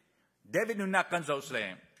เดวิดนุ่นนักกันเจ้าสเล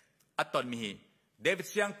มอัตตอนมีเดวิด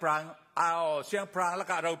เสียงพรางเสียงพรางแล้ว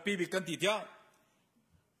ก็เราปีบิกันติดเดียว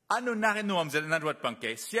อันนู้นนักนุ่มจะนั่นรถปังเก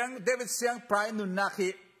เสียงเดวิดเสียงพรางนุ่นนัก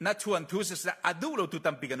นัดชวนทุกสิ่งอดูเราตุ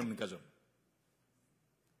ตัมปีกันนุ่มกันเจ้า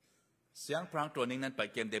เสียงพรางตัวนี้นั้นไป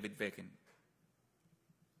เกมเดวิดเวกิน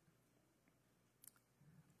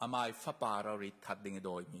อามาฟ้าป่าเราริทัดดิ่งโ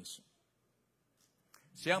ดยมิส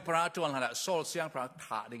เสียงพระจวนขณะโซลเสียงพระถ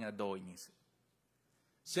าดิ่งโดยมิส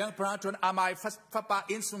เสียงพระจวนอามาฟ้าป่า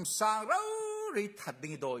อินสุงสังเราริทัด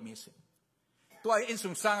ดิ่งโดยมิสตัวอินสุ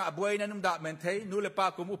งสังอบวยนั้นนุ่มดาเมนเทนูเลปา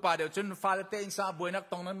กุมุปาเดียวจนฟาเลเตอินสังอบวยนัก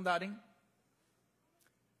ตรงนั้นนุ่มดาดิ่ง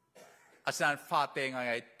อาศัยฟาเตงไ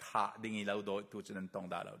งถาดิ่งเราโดยตัวจนตรง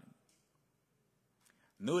ดาเรา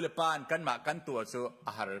นูเลปานกันมากันตัวจูอ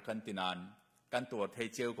าหารกันตินานกันตัวเท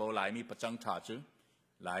เจียวก็หลายมีประจังถาจู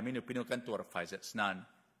หลายมินุปินุกันตัวไฟเสสนัน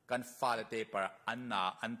กันฟาเลเตปาอันนา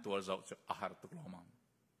อันตัวเราจูอาหารตุกลมัง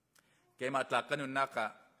เกมาตากกันนุนัก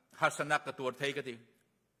ฮัสนักตัวเทกันที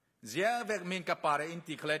เจ้าเวกมินกับปาร์อิน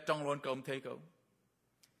ติเคลจงลอนกับเทกัน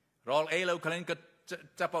รอลเอเราเคลนก็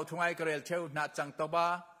จะเป่าทุ่งไอกระเรลเชวนัดจังตบ้า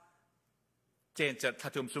เจนจะทั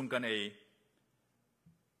ดทุมซุงกันเอ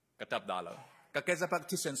กระตับดาล ก็แกจะพัก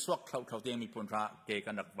ที่เซนสวกเขาเตียงมีปุ่นพระเก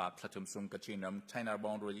กันนักบาปทัตุมซุงกระชินไชน่าบ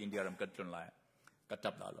องโดยอินเดียรำกันจนไหลก็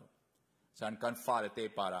จับดาวเราฉันกันฟ้าเลเต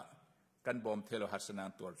ปาระกันบอมเทโลหัสนัน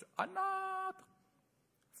ตัวอันนาต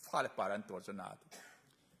ฟ้าเลปารันตัวจนาต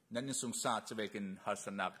นั่นสุงซาจะไปกินหัส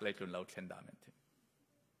นักเลยจนเราเชนดามันที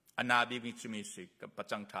อันนาบีมีชิมิสิกับประ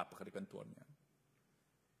จังทับกันกันตัวเนี่ย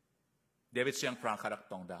เดวิดเสียงพรางขรัก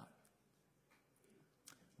ตองดา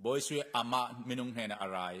บอยสุยอามามินุงเฮนอะ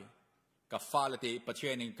ไรกับฟ้าเลติประเท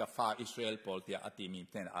ศนึงกับฟ้าอิสราเอลพอลที่อติมี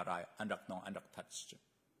เฮนอะไรอันรักน้องอันรักทัช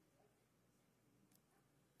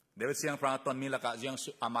เดวิดเสียงพรางตอนมีละกะยัง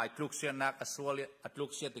อามาคลุกเสียนักอสวลอัตลุ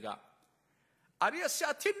กเสียติกะอาริยเสีย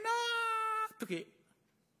ทินนาตุกิ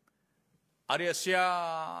อาริยเสีย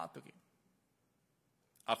ตุกิ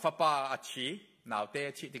อาฟปาอัชีนาวเต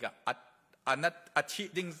ชิติกะอันนั้นอัชี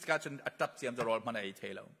ดิ้งกาจนอัตตัดเสียมจะรอมันไอเท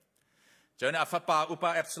ลจนอาฟปาอุปา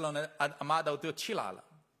เอฟสลอนอามาดาวตัวชิลาละ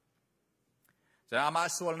จนอามา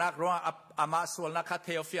สวลนักร้องอามาสวลนักคาเท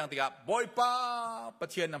ลฟิยังติกะบอยป้าปะ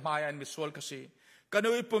เทียนนมายันมิสวลกษีกัน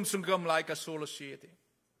อุยปุ่มสุงกำไลกับสูลชีติ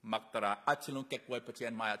มักตระอัจฉริยะเก็กไว้ปะเทีย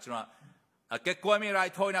นมาจนว่าเก็กไว้มีไร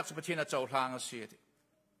ทอยนักสุปะเทียนเจ้าทางชีติ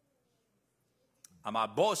อามา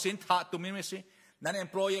บอสินท่าตุมิมิสินั่นเอง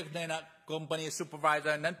โปรเจกต์เนี่ยนะคอมพานีซูเปอร์วิเซ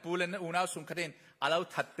อร์นั้นพูดเลยนะอุณาสุงคดินอาเรา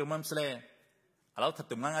ทัดตุมันสเลอาเราทัด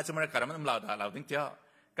ตุมันอาจจะไม่ได้การมันเราด่าเราถึงเจ้า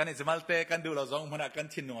กันอิสมาลเตกันดูเราสองมันกัน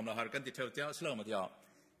ชินนวมเราหากันติดเจ้าสโลมาเจ้า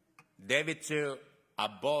เดวิดเจ้าอั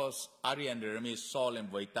บบอสอารีอันเดอร์มิสโซเลม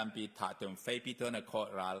ไว้ตั้มปีทัดตุมเฟย์ปีตัวนักขอ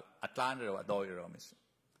รัลอัตแลนต์เราดอยเรามิส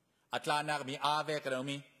อัตแลนต์นักมีอาเวกเรา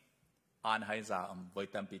มีอันไฮซ่าไว้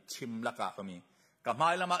ตั้มปีชิมลักก็มีกับมา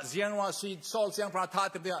ละมาเสียงว่าสีโซลเสียงพระทัด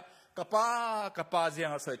ตุมเดียกับป้าเสียง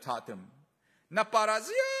สวยทัดตุมนับปาราเ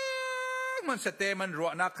สียงมันเสตมันรัว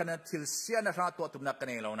นักขณะทิลเสียนักราตัวตุมนักกัน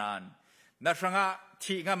เองเหล่านั้นนักรังอา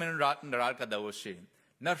ที่งามันรัดกระดาวสิ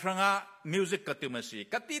นักรังอามิวสิกกระตุ้มสิ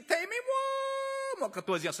กติเทมิวมก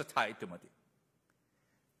ตัวเสียงสไตล์ตุมติ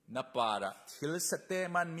นับปาราทิลเสต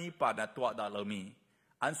มันมีปานัตัวดาลมี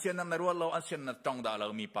อันเสียนนักรัวเราอันเสียนนักจงดาล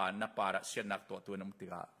มีปานับปาราเสียนนักตัวน้ำติ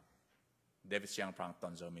กาเดวิดเสียงพรางตอ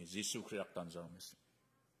นเจ้ามียิสุคริสต์ตอนเจ้ามี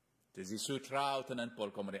แต่ยิสุทราวท่านั้นพอล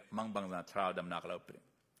ก็ไม่ได้มังบังนาทราวดำนักเราเปลี่ยน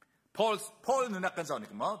พอลนึกนักกันสอนนี่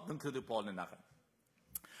ก็มั้งดึงคือดูพอลนึกนัก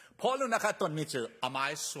พอลนึกนักตอนมีเจออามา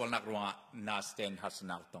สส่วนนักรัวนาสเตนฮัส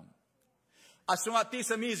นักตงอาสุงาที่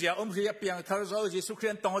สมีเสียเรียบเพียงทาร์โซยิสุคริ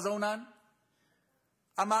สต์ตงเจ้านั้น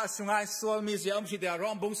อามาสุงาส่วนมีเสียที่เดียร้อ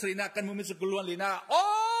งบุ้งสรีนักกันมุมิสกุลวันลีน่าโอ้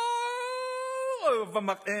ว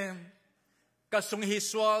มักเองก็ส่งฮิ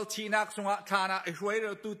สวอลที่นักส่งฐานะอิสราเอ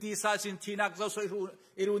ลตุติซาสินที่นักจะส่ง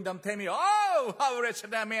อิรุนดัมเทมิโอ้ how rich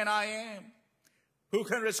that man I am who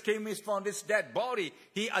can rescue me from this dead body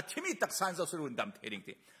he อธิมิตักสันจะส่งอิรุนดัมเทดิง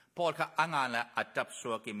ที่พอเขาอ่านแล้วอัดจับส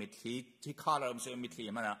วกิมิทีที่ข้าเราไม่ใช่มิที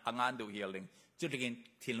มันอ่านดูเฮียลิงจุดที่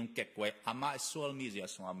ที่ลุงเก็บไว้อามาสวลมีเสีย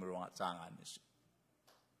ส่งมาร่วงจางอันนี้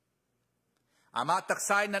อามาตัก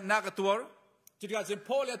สันนักตัวจุดที่เขาพ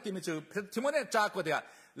อแล้วที่มิจูที่มันเนี่ยจากก็เดีย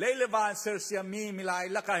เลเลวานเซอร์เซียมีลาย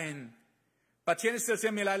ละกันปัจเจนเซอร์เซี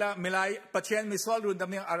ยมีลายปัจเจนมิสวอลรุนดำ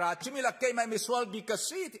เนินอาราชิมิละเกย์ไม่มิสวอลบิก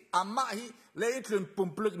สิตอามาฮีเลย์ลุนปุ่ม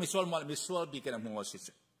ปลุกมิสวอลมัวมิสวอลบิกันมัวสิ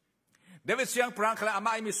เดวิดเสียงพรางคลาอาม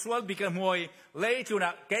าฮีมิสวอลบิกันมัวเลย์ลุนอ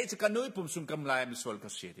ะเกย์จะกันนุยปุ่มสุนกำลายมิสวอลก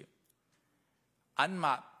สิตอันม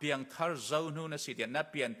าเพียงทาร์โซนูนสิตนับ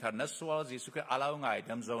เพียงทาร์นัสวอลจิสุกอาลาวไง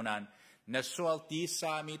ดำโซนันนัสวอลที่ส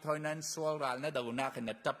ามีทอยนันสวอลรัลนัดดาวนัก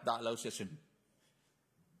นัดจับดาลาวเสียสิน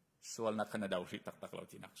ส่วนนักขณะดาวที่ตักเรา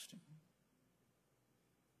ที่นักสิ่ง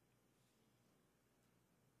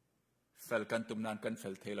เฟลกันตุมนานกันเฟ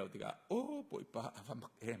ลเทเราที่กะโอ้ป่วยป้าอามั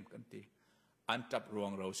กเอ็มกันทีอันจับรวง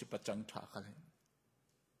เราสิประจังท่ากัน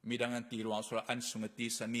มีดังอันตีรวงสุราอันสุงตี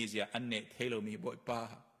สามีเสียอันเนทเทเรามีป่วยป้า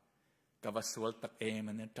กับว่าสวลตักเอ็ม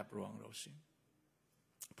มันจับรวงเราสิ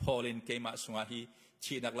พอเล่นเกมมาสุงาฮี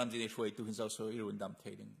ชีนักลำจีนช่วยตุหินเจ้าโซอิรุนดำเท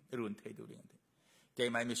ดิงอิรุนเทดูดิงเกม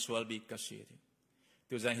ไม่มีสวลบีกสิที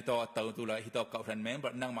ตัวใจฮิตเอาตัวตุลาฮิตเอากับแฟนแมนแบ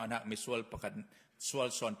บนั่งมาหนักมีส่วนประกันส่วน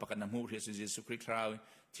ส่วนประกันน้ำมูกที่สุดสุคริตราว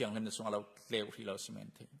ที่ยังเล่นในส่วนเราเลวที่เราสมัย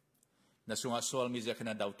นี้ในส่วนส่วนมีเจ้าขน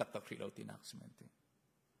าดดาวตักตักที่เราที่นักสมัยนี้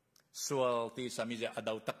ส่วนที่สามีเจ้าด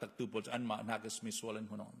าวตักตักตัวบอลอันมาหนักก็มีส่วนเล่น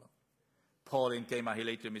หัวน้องเราพอเล่นเกมมาฮิเ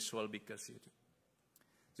ลต์มีส่วนบิ๊กสิที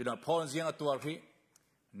จุดนั้นพอเสียงตัวที่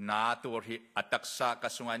นาตัวที่อัตักษะกระ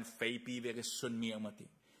ทรวงเฟย์ปีเวกสุนมีอมาที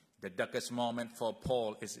The darkest moment for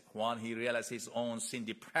Paul is when he realized his own sin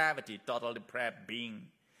depravity, total depraved being.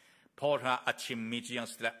 Paul ha achim mitiyang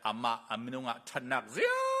sila ama aminunga tanak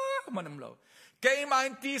ziya manamlaw. Kay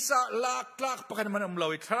maintisa lak pakan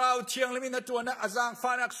manamlaw. Traw tiyang limin na tuwa na azang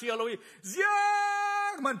fanak siya lawi ziya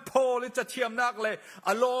มันโพลิจะเทียมนักเลยอ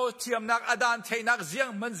โลเทียมนักอดานเทนักเสียง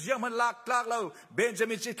มันลากเราเบนจา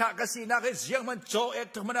มินจิตากสีนักเสียงมันโจเอก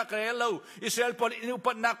ทุกมันนักเราอิสราเอลพอลอินุป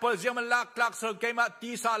นักพอลเสียงมันลากสเกมา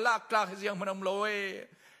ตีสาลากเสียงมันอมลอย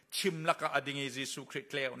ชิมลักอดิงิจิสุคริต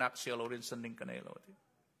เลวนักเสียโลรินสันนิงกันเอโลดิ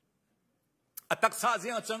อัตักษาเสี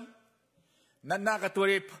ยงจังนั่นนักตัวเ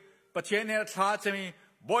รปประเทศเนี่ยท้าจะมี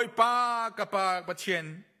บอยป้ากับป้าประเทศ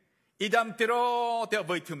อีดำติโรเดี๋ยวไ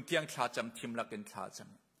ปถึงเตียงท้าจำทิมลักกันท้าจ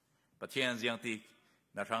ำประเทศเสียงที่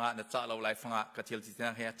นักฟังนักจ่าเราไล่ฟังกระเทียมที่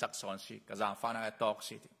นั่งให้จักสอนสิกระจางฟังนักตอก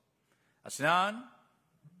สิอาศัยนั้น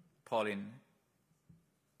พอลิน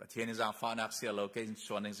ประเทศนี้จางฟังนักเสียเราเก่ง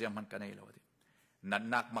ส่วนหนึ่งเสียมันกันเอโลดิ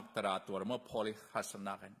นักมักตราตัวเมื่อพอลิฮัสน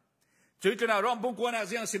ากันจุดนั้นรอมบุงกวนนักเ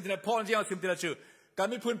สียงสิมตินะพอลเสียงสิมตินะชื่อการ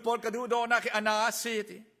มีพื้นพอลกระดูโดนักอนาสิ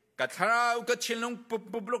ติกัทราวกัชินลง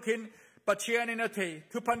ปุบลุกหินปัจเจียนินาที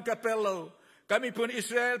ทุพันกับเปลโลการมีพื้นอิส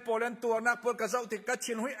ราเอลพอลันตัวนักพอลกระเจ้าติกั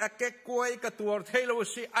ชินหุยอเกกวยกระตัวเทโล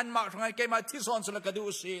สิอันมากทั้งไงเกมาที่ซอนสละกระดู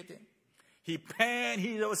สิติ he pain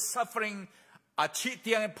he was suffering อาชีพ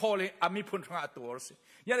ที่ยังพอลอามีพื้นทั้งตัวสิ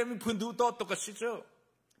ยังมีพื้นดูโตตกสิจู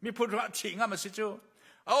มีพื้นทั้งชิงอ่ะมาสิจู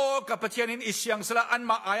โอ้กับปัจเจียนินอิสยังสละอัน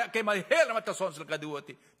มาอายะเกมาเฮลมาที่ซอนสละกระดู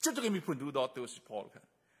ติจุดที่มีพื้นดูโตตัวสิพอลกัน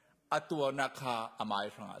อัตัวนักข่าอามาย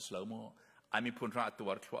ฟังอัสลาโมอามีพูนฟังอัตั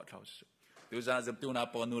วทั่วทั้งสุดดูจานจำตัวนับ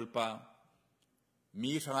ปนุลปา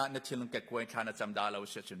มีฟังอันนั้นเชื่อลงแก่กวนทานะจำดาลาว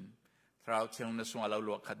เสียจนเราเชื่อลงในส่วนเราล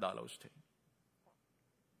วกขัดดาลาวสุด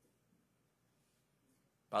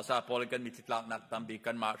ภาษาพอลกันมีทิศหลักนักตั้มบี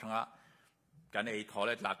กันมาฟังอันกันไอ้ทอเล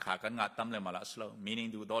ตหลักขากันงัดตั้มเลยมาละสลามีนิ่ง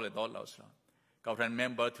ดูดอลเลยดอลลาวสลากับท่านเม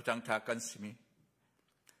มเบอร์ทุกทั้งทากันสิมี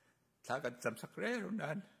ทากันจำสักเรื่อง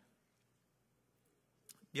นั้น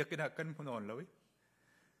เดี๋ยวกันกันพนนเลย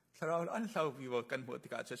ถ้าเราอันเราวิวกันบท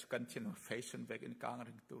การจะกันเช่นแฟชั่นเบกอินกลางเ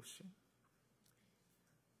รื่องตัวสิ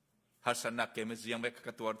ฮัสนักเกมเสียงเบก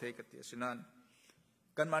กับตัวเทกันที่ฉะนั้น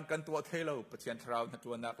กันมันกันตัวเทเราประเทศเราในตั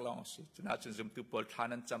วนักลองสิจนอาจจะจำตัวปลทา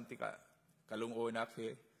นันจำติกะลุงโอยนักเฮ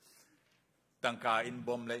ตั้งกาอินบ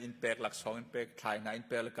อมและอินเปกหลักสองอินเปกไทยนะอินเ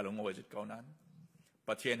ปกและกะลุงโอยจุดเก่านั้นป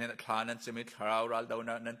ระเทศนั้นทานั้นจะมีเราดาว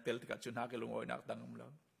นั้นเปลติกาจุนหากะลุงโอยนักตั้งมุมเรา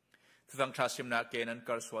ทั้งชาสิมนาเกนันก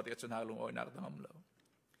รสวัสดิ์จุนหาลุงโอยนักตั้งมุมเรา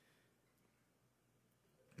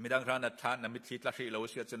มีดังร้านนัทธานมิตรที่ลักษณะเรา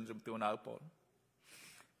เสียจนจุดตัวน่าอุปน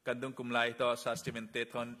กันดุงกุมไลต่อสาสติเมนเต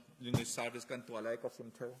ทอนลิงก์ซาร์ดิสกันตัวไลก็ฟิม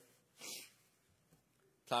เทอร์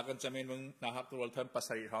ถ้ากันจะมีมึงนะฮักตัวเทิมปัสส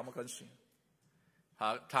ริหอมกันสิหา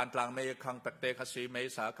กทานกลางไม่ขังแปกเตะขสีไม่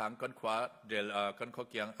สาขังกันขวาเดลกันข้อ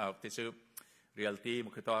เกียงที่ซื้อเรียลตี้มั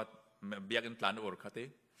นคือตัวเบียกันตลานอุรคติ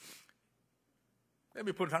ไม่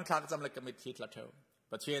มีพูดทั้งทางจำเลยก็ไม่ทิศละเท่า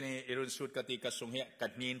ประเทศนี้อิรุนสุดกติกาสุงเฮกั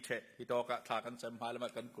ดนินเทฮิโตกะทากันจำพาลมา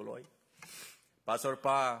กันกุลอยปาสรป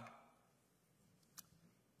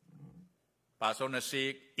าสรนสิ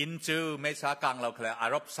กอินจูไม่สากลางเราคืออา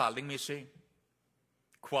รบซาลิงมิสิ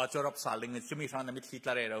ขวาจรบซาลิงจะมีทางนั้นไม่ทิศล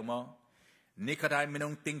ะเรเรามั้งนี่ก็ได้ไม่ต้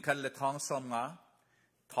องติงกันเลยท้องสมงา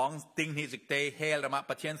ท้องติงที่จิกเตะเฮลมา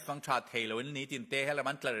ประเทศฟังชาเทลวันนี้ตินเตะเฮล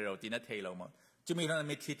มันตระเราตินเทเรามั้งจะมีทางนั้น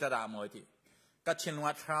ไม่ทิศละรามอยที่กัดเชน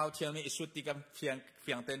วัดเท้าเชียวมีอิสุติกับเ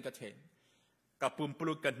ฟียงเต้นกระเทนกับปุ่มป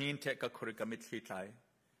ลุกกันนินเทกับครุกับมิตรไทย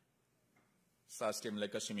สาสติมเลย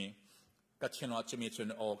ก็ชิมีกัดเชนวัดจะมีช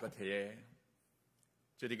นโอกระเทย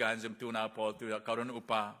จุดการจำตัวนาพอตัวการันอุ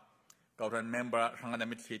ปาการันเมมเบอร์ทางนั้น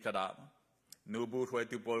มิตรตระนูบูรวย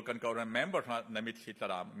ตัวพอลกันการันเมมเบอร์ทางนั้นมิตรต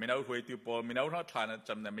ระมินาวรวยตัวพอลมินาวรทานจ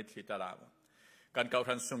ำนั้นมิตรตระกันกา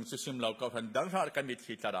รันส่งซิมเราการันดังรากันมิต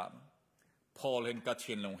รตระพอลเห็นกัดเช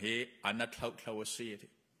นลงเฮอันนั้นเท่าเสีย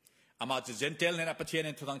อามาจะเจนเทลเนี่ยนะประเทศ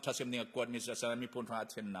นี้ทุกทางทัศน์เนี่ยกวดมีจะสารมีพูนทาง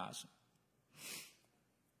เชนนาส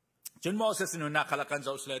จนโมเสสนุนักขลักกันจ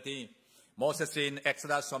ะอุสเลตีโมเสสินเอ็กซ์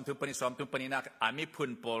ดาสอมทุมปนินักอามีพู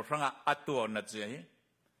นพอลทางอัตัวนัดเจ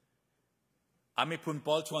อามีพูนพ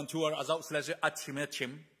อลชวนทัวร์อาจะอุสเลตีอัดชิ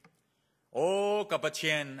มโอ้กับประเท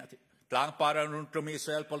ศกลางปารานุนตรมีอิสร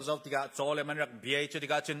าเอลพอลจะติกาโจเลมันรักเบียจุดติ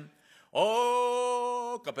กาจินโอ้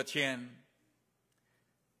กับประเทศ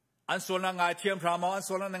อันส่วนนังไงเทียมพระมออัน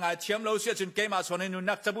ส่วนนังไงเทียมเราเสียจนเกมาส่วนในนุ่น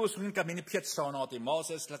นักจะบูสุนกับมินิเพียรสอนอติโมเส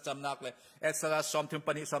สละจำนักเลยเอ็กซ์ลาสอมทุมป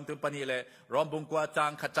นีเลยรอมบุงกว่าจา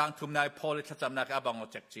งขจางทุมนายพอลิละจำนักอาบังอ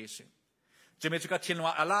จักจีสิจะมีจุกชินว่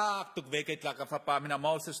าอลากตุกเวกิตลักฟ้าปามินาโม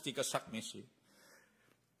เสสติกสักมิสิ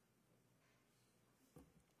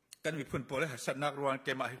กันวิพุนโพลิสันนักรวงเก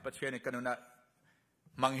มาฮิปเชนกันนุ่น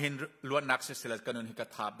มังหินล้วนนักเสียกันนุ่นฮิก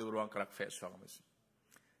ทับดูรวงกรักเฟสสองมิสิ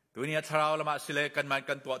ตัวนี้ถ้าเราละมาสิเลกันมัน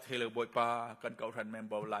กันตัวเทเลบอยปากันเก่าทันเมม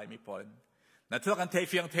เบอร์ไลน์มีพอลนั่นทั่วกันเท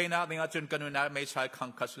ฟียงเทนักนี่อาจจะกันนู่นนะไม่ใช่ขัง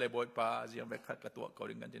คัสเลบอยปาเสียงเบคัดกับตัวเก่า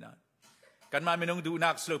ดึงกันที่นั่น กันมาไม่ต้องดู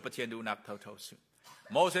นักสโลปเทียนดูนักเท่าสุด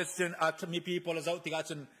โมเสสจึงอาจจะมีปีพลเจ้าที่อาจ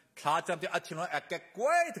จะขาจำที่อาจจะน้อยแก่กล้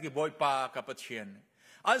วยที่บอยปากับเทียน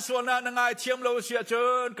อันส่วนนั้นง่ายเทียมเราเสียจ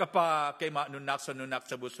นกับปาเกมานุนักสนุนัก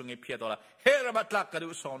จะบุษงเพียตัวละเฮระบัดลักกระดู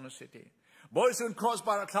สอนสิทีบอยสุนครอสป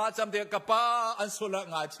าร์ขาจำที่กับปาอันส่วนนั้น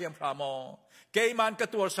ง่ายเทียมพระโมเกมันกระ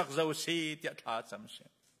ตัวสักเจ้าสีที่ขาจำเสีย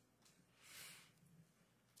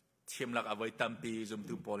เทียมหลักเอาไว้ตั้มปีจุ่ม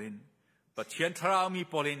ตุปอลินปะเทียนทรามี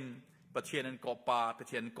ปอลินปะเทียนนั้นก่อปาปะเ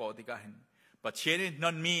ทียนก่อที่กันเห็นปะเทียนนั้นน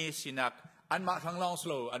นมีสินักอันมาทางลองสโ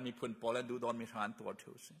ลอันมีผลปอลินดูดอนมีทานตัวเ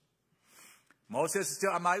ท่าสิโมเสสจะ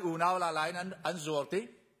อามาอูนาวลาไลนั้นอันจวรติ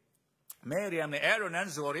เมเรียมในเอโรนั้น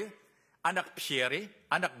จวริอันนักเพียริ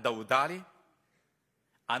อันนักดาวดาลี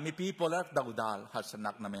อันมีปีพลักดาวดาลหัส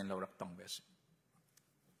นักนำเองเรารักต้องเบส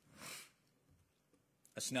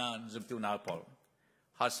อัศนันจุดตุนาพอล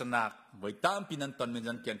หัสนักไว้ตามปีนั้นตอนมี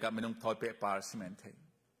จันเกียงกับไม่ต้องถอยเปปาร์สเมนเท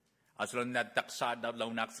อัศนันตักษาดับเหล่า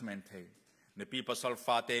นักสเมนเทในปีพัสลฟ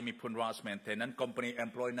าเตมีพุนรัสเมนเทนั้นคอมพานีเอ็ม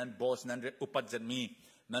พลอยนั้นบอสนั้นอุปจัดมี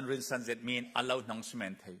นั้นรินสันเจ็ดมีนอัลลอฮ์นังสเม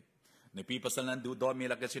นเทในปีพัสลนั้นดูดอมี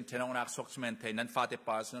ลักษณะเทนองนักสกสเมนเทนั้นฟาเตป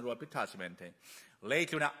าร์สนั้นรัวพิธาสเมนเทเล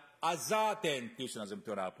ตุนะอาซาเตนที่สุนันจุด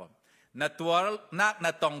ตุนาพอลนัดตัวนัก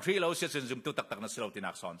นัดตองที่เราเสียสินจุดตุตักนักสโลติ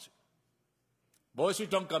นักสอนสิบอยสุด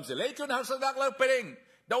จงคำสิเลตุนะหัสนักเราเป็น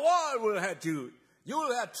the world will have you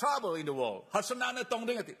will have trouble in the world หัสนักนัดตอง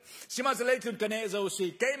ดิ้งติสิมาสิเลตุนกันเนเจ้าสิ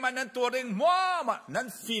เกมันนั้นตัวดิ้งมัวมันนั้น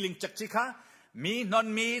feeling จักจิค่ะมีนน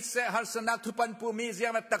มีเสหัสนักทุพันปูมีเสีย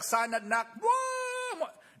งตักษานักมัว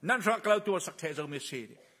นั้นรักเราตัวสักเทเจ้ามีสิ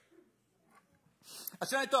อา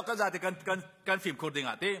ศัยตัวกันจากการฟิล์มคูดิ้ง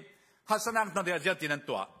ติหัสนักนั่นเดียร์จัดนั้น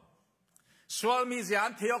ตัวส่วนมีเสีย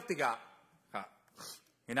งเที่ยวติกะ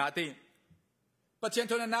เห็นติปัจจัย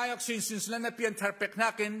ตัวนั้นนายกสินนั้นเปลี่ยนทาร์เปกนั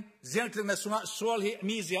กกันเสียงถึงนั้นส่วน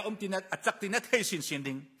มีเสียงตินัดจักตินัดให้สิน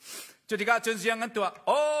ดิ้งจุดที่การจนเสียงนั้นตัวโ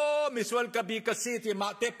อ้มีส่วนกับบีกสิที่มา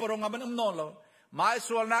เตปรองมันนอนแล้วมา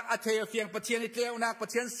ส่วนนักอัฐยเฟียงปัจจัยนี้เที่ยวนักปัจ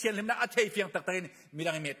จัยเสียงลิมนักอัฐยเฟียงตักตะกินมี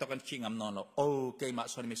ดังเมตตกันชิงนอนแล้วโอ้เกมา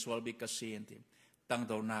ส่วนมีส่วนบีกสิที่ตั้ง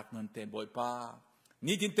ตัวนักนั่นเต็มบ่อยป้า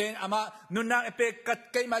นี่จินเตนอามานุนักเปกกัด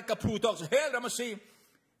เกมากับพูดอกเฮลมาซี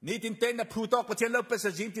นี่จินเตนนะพูดอกปัจจัยเราเป็น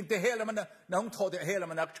สิ่งจินเตเฮลมันนะน้องทอดเฮล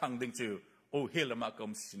มันนักช่างดิ้งจูโอ้เฮลมากร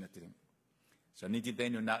มสินติงส่วนนี่จินเตน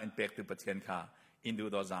นุนักเปกตัวปัจจัยข้าอินดู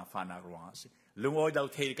ดอซาฟานักรัวสิลุงโอยดาว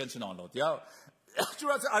เทกันสนองเราเดียวจุด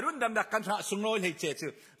อารุณดำนักกันหาสุงโอยให้เจ็ด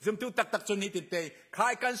จุดตุตักจนนี่จินเตคล้า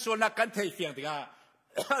ยกันส่วนนักกันเทเฟียงติกา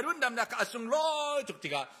รุ่นดำนักอาสุงลอยจุกติ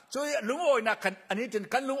กาช่วยลุงโอยนักกันอันนี้จน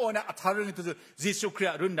กันลุงโอยนักอัฐารุณิตุจิสุครี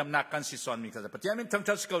รุ่นดำนักกันสิสอนมีกันแต่ปัจจัยมันทำ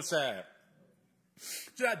ชัดสกัลเซ่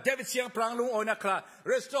ช่วยเดวิดเสียงพลังลุงโอยนักละ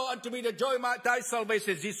restore unto me the joy of my thy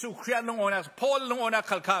salvation จิสุครีลุงโอยนักพอลลุงโอยนัก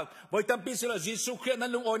ข้าวไว้ตั้งปีสิละจิสุครีนั้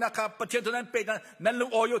นลุงโอยนักปัจจัยนั้นเป็นนั้นลุง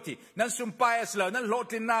โอยที่นั้นสุมไปสละนั้นโลด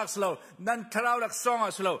ลินนักสละนั้นทาราวรักซอง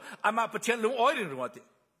สละอามาปัจจัยลุงโอยเรื่องว่าที่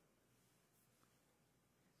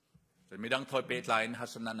จะมีดังทอยเปตไลน์ฮั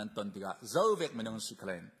สนันนันตันติกาเจ้าเวกไม่ต้องสุขเ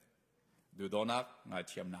ลนดูโดนักง่ายเ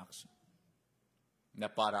ทียมนักนั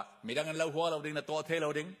บปาระมีดังนั้นเราหัวเราดิ้งนัตัวเทเร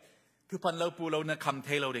าดิ้งทุพันเราปูเรานักคำเท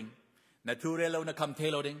เราดิ้งนัทูเรเรานักคำเท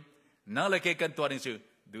เราดิ้งนั่นเลยเกี่ยกันตัวดิ้งชื่อ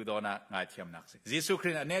ดูโดนักง่ายเทียมนักยิสุค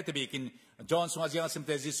รินอันนี้ที่บีกินจอห์นสมาจิอันสิมเต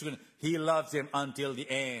ยิสุคริน he loves them until the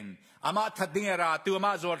end อามาทัดดิ้งราตัวม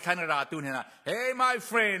าจอดขันราตัวเนี่ยนะ hey my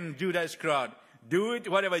friend Judas crowd do it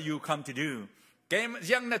whatever you come to doเกม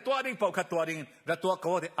ยังในตัวดิ้งปอกขัดตัวดิ้งและตัวเขา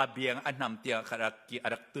ที่อาเบียงอันนำเตียขรักกีอา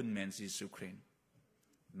รักตุนเมนซิสุคริน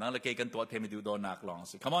นั่นเลยเกี่ยกันตัวเทมิดูโดนักลอง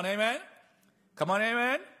สิ come on amen come on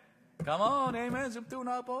amen come on amen จุดตัว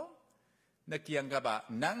นับปอนักเกี่ยงกับ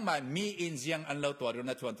นั่งมันมีอินเสียงอันเราตัวเรา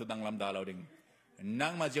นัดชวนตัวดังลำดาเราดิ้งนั่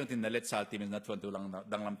งมาเจียงที่นั่นเล็ดสาลที่มันนัดชวนตัว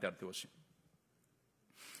ดังลำเตอร์ตัวสิ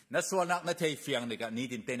นัดส่วนนักนัดเทียเฟียงนี่กันนี่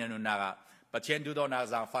ตินเตนันุนักปัจเจนดูโดนัก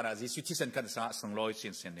จางฟานาจิสุที่สันกันสังลอยสิ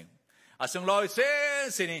นเสียงดิ้งอาศัยลอยเส้น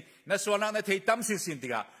สินี่นัส่วนนักนัทเทตัมสินติ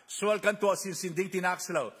กาส่วนกันตัวสินดิ้งที่นักส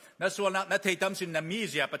โลนัส่วนนักนัทเทตัมสินนามี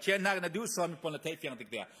เสียปัจเจนนักนัดดูส่วนมีปนนัทเทฟียงติ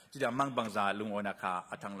กาจุดมังบังซาลุงโอนักขา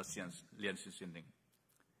อัตังละเลียนสินดิ้ง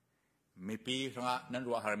มีปีทั้งนั้น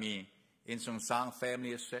รัวฮาร์มีอินสงสางแฟมิ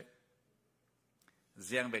ลี่เสเ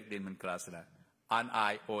สียงเบกดินมันคลาสละอันไอ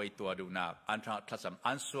โอตัวดูนักอันทั้งทัศน์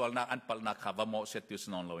อันส่วนนักอันปัลนักขาวโมเสตุส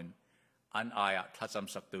นองลอยอันไอทัศ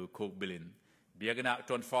น์สักตัวคุกบิลินเบียกันนัก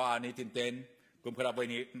จนฟ้านี้ตินเต้นกุมขราบไว้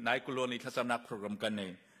นี้นายกุลนี่ทัศนักโปรแกรมกันนี่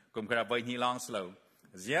กุมขราบไว้นี้ลองสโลว์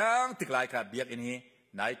ยังติดลายกับเบียกันนี้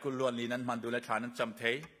นายกุลนี่นั้นมันดูแลฐานนั้นจำเท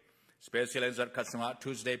special จัดขัดสมา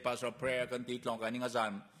Tuesday pastoral prayer กันตีตรงกันนี่อาจา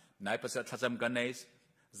รย์นายประเสริฐทัศน์กันนี่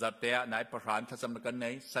จัดเตะนายประธานทัศน์กัน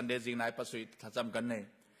นี่ Sunday จริงนายประสิทธิ์ทัศน์กันนี่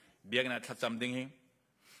เบียกันนักทัศน์ดิ้ง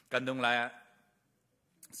กันตรงไร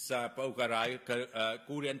สาปอุกราย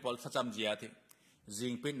กูเรียนพอลทัศจำเจียที่จิ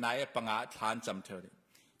งเป็นนายปังอาทานจำเธอ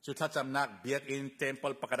จุดทัศจำนักเบียกอินเทมพอ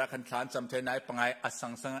ลปกระคันทานจำเธอนายปังอาอสั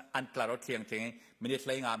งสังอันกลารเทียงเทียงมินิเพ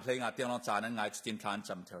ลงอาเตียงน้องจานั้นนายจินทานจ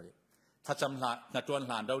ำเธอทัศจำนักจวน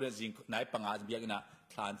หลานเราเรียนจิงนายปังอาเบียกอินะ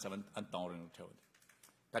ทานจำอันตองเรื่องเธอ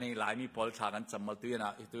กันนี้หลายมีพอลทากันจำมาตัวนะ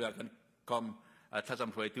ตัวกันคอมทัศจ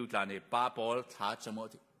ำถวยตัวจานี่ป้าพอลทาจำหม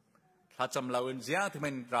ดทัศจำเราเจียงที่มั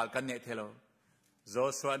นรักกันเนี่ยเทโลโจ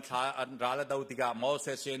ส่วนท้าอันรัลดาวติกาโมเส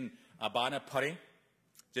สินอบานะพริ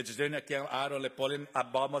จะจะเนี่ยเกี่ยวอารมณ์เลปอลินอ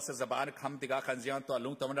บาโมเสสอบานะคำติกาขันเจียงตัวลุ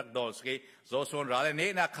งตะวันรักดอลสกีโจส่วนรัลเนี่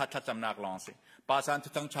ยนักขัดทัศจำนักลองสิภาษา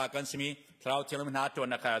ที่ตั้งฉากกันสิมีเราเชื่อมันหาตัว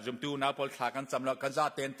นักจุ่มตัวนักพอลฉากกันจำเรากันจะ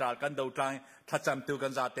เต้นตรากันดาวทางทัศจำตัวกั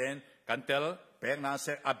นจะเต้นกันเตลเพียงนั้นเ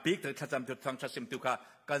สียอบิกทัศจำตัวทางทัศจำตัว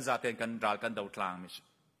กันจะเต้นกันรัลกันดาวทางมิส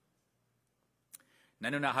นั่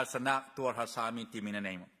นน่ะฮัสนะตัวฮัสามีที่มีใน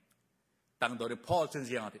นั้นตั้งโดยพอลเ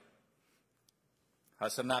สียงที่ฮั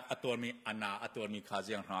สนักอัตัวมีอันนาอัตัวมีข้าเ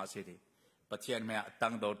สียงหาสิที่ปัจจัยนี้ตั้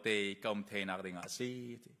งโดยเตยกำเทนักดิ่งสิ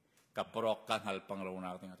ที่กับปรอกกันหัลปังโร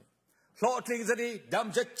นักดิ่งที่โลดทิ้งสิที่ด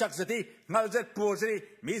ำเจ็ดจักสิที่งัลเจ็ดปูสิที่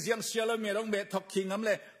มีเสียงเสียงมีร้องเบทอกขิงงั้มเ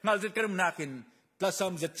ลยงัลเจ็ดกระดุมนักินกระส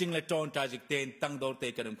ำเจ็ดจริงเลยจอนใจจิกเตนตั้งโดยเต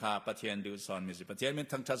ยกระดุมข้าปัจจัยดูสอนมิสิปัจจัยมี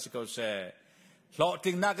ทั้งชัดสิเขาเสโลด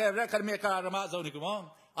ทิ้งนักเอเรกันมีการมาโซนิกุมอง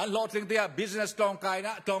อันโลดทิ้งที่ business ตรงกายน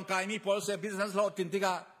ะตรงกายมี policy business โลดทิ้งที่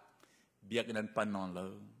ก็เบียกันนั้นปันนอนเล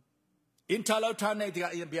ยอินทาเราทานในที่ก็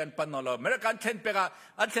เบียนปันนอนเลยเมื่อการเช่นเปก้า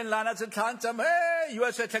อันเช่นลานะเช่นทานจำเฮ้ย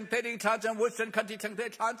US เช่นเทดิ้งทานจำวุ้นเช่นคันที่เช่นเท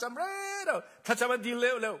ทานจำเร็วถ้าจะมาดีเ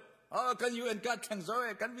ร็วเร็วกัน UN การเช่นโซ่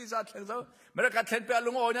กันวีซ่าเช่นโซ่เมื่อการเช่นเปก้า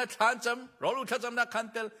ลุงโอ้ยนะทานจำรอลุถ้าจำนักคัน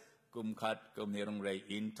เตลกุมขัดกุมเนรงเรย์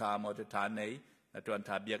อินทามอเตทานในนัดวันท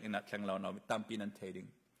าเบียกอินัดแข่งเราเนาะตามปีนั้นเทดิ้ง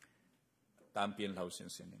ตามปีนเราเส้น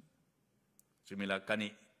เส้นนี้จุมิลากัน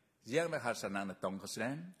นี่ยังไม่หาสนานตรงกันเส้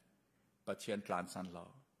นปัจเจียนตลานสันเรา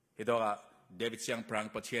เห็นว่าเดวิดเชียงพราง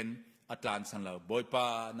ปัจเจียนอัตลานสันเราบอยป้า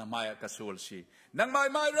นำมายกสูลสีนังไ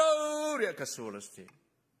ม่รู้เรียกสูลสี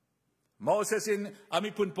โมเสสินอามิ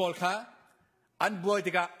พุนพอลค่ะอันบอย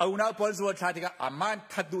ติกาเอาหน้าพอลสวดชาติกาอามัน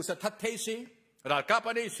ทัดดูสัทธเทสีรักกับ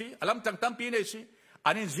อันนี้สิอลัมจังตั้มปีนี้สิอั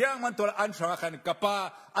นนี้ยังมันตัวอันสองขันกับป้า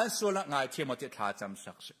อันส่วนง่ายเชื่อมติท้าจำ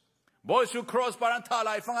สักสิบอยสุครอสปารันทาไล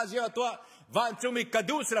ฟังอาเซียตัววันจุมีกระ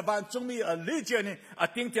ดูสระวันจุมีลีเจนี่อ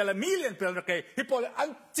ติงเทลมิลเลียนเปลร์เกย์ฮิปโปอัน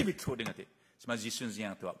จิบิทูดิ้งติสมาจิสุนเซีย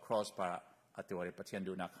งตัวครอสปาราอัติวาริปัจจัย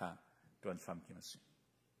ดูนักฮะตัวฟังกิมัส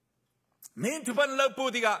มินทุพันเล่าปู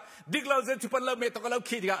ดิกาดิกเล่าเซทุพันเล่าเมตกเล่า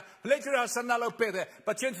ขีดิกาเลจุราสันนาเล่าเปเด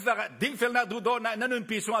ปัจจัยทุกอย่างดิ้งเฟลนักดูโดนนั่นนุ่น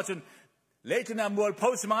ปีสวาสุนเลจุนามัวพา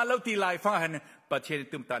วส์มาเล่าตีไลฟังหันปัจจัย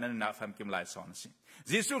ตุมตานั่นนักฟังกิมไลสอนสิ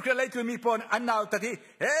ยิสุคริสต์เลจุมีปอนอันนาวตัดที่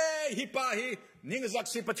เฮ้ฮิปาฮินิ่งจัก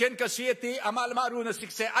สิปัจจัยกษีตีอามาลมารูนสิ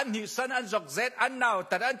กเซอันฮิสันอันจกเซตอันนาว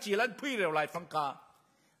ตัดอันจีลันพุยเรวไลฟังกา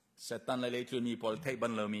เซตันเลจุมีปอลเทบั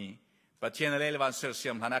นเลมีปัจจัยนั้นเลวันเสือเสี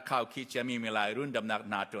ยมหานักข่าวคิดจะมีไลรุ่นดำนัก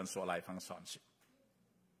นาจนสวไลฟังสอนสิ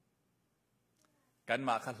กันม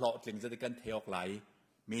าขัดหล่อจึงจะได้กันเทออกไหล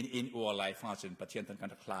มีอินอัวไลฟังสอนปัจจัยทั้งกา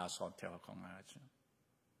รคลาสอนเทอของอาจารย์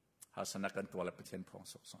หาสนักกันตัวและปัจจัยพง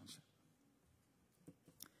ศกสอนสิ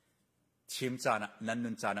ชิมจานะนันนุ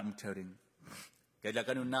นจานะมุเทรินเกิด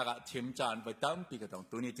กันนุนนักชิมจานไปตั้มปีกระตอง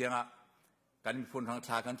ตัวนี้เจ้ากันมีคนทางช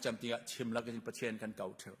ากันจำตีชิมแล้วก็จินประเชนกันเก่า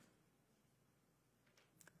เถอะ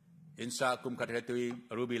อินซากุมขัดเหตุ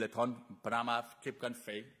รูบีเลทอนปนามาคลิปกันเฟ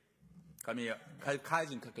ย์กันมีค่าย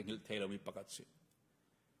จินขัดกันเทเรามีประกาศสิ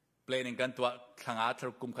เพลนิงกันตัวทางอาท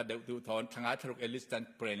รุกุมขัดเดือดทอนทางอาทรุเอลิสตัน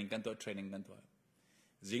เพลนิงกันตัวเทรนนิ่งกันตัว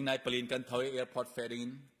จิงนายปลินกันทอยแอร์พอร์ตเฟริง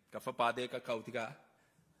กับฟ้าปาเดกับเขาที่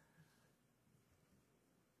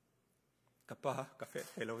กับป้ากาแฟ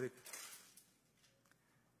เทโลดิ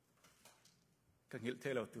กันหิลเท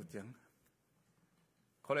โลตุจัง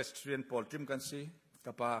คอเลสเตอรอลพอลจิมกันสิ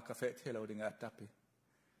กับป้ากาแฟเทโลดิงอัดตับปี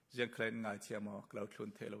ยังเคลื่อนง่ายเชียร์มอกลาวทุน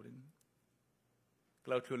เทโลดิงก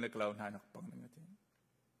ลาวทุนเล็กลาวนายนักปังนึงที่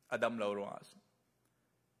อดัมลาวรัวส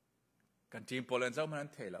กันทีมโปแลนด์เจ้ามัน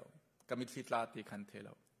เทโลกันมีทิศลาติคันเทโล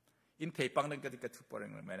อินเทปังนึงก็ที่กระทุบปอร์เอ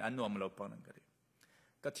งเลยแม่อันนวมเราปังนึงก็ที่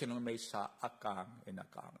ก็เช่นเราไม่สาอากางเอ็นอา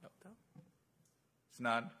กางเราทั้งฉะ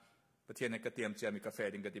นั้นประเทศในกระเทียมจะมีกาแฟ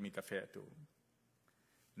ดิ้งก็จะมีกาแฟตัว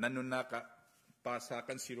นั่นนุ่นนักภาษา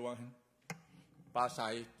กันสิรวงภาษา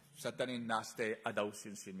สัตว์นินนัสเตอดาวสิ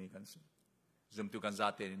นมีกันสิจุ่มตุกันจั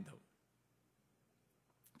ดเองดาว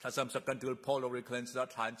ถ้าสำสักกันตัวพอลล์รีคลนส์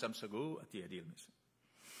ทานจำสกุอติเดียมิส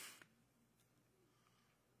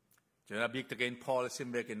จะนับบิ๊กตะเกนพอลซิม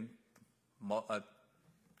เบกิน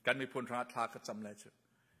กันมีพลทหารทากจำเลยจ้ะ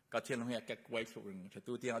ก็เที่ยงลงเนี่ยแกไว้สุริงจะ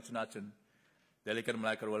ตัวที่อาจุนาจุนเดลิกันมาล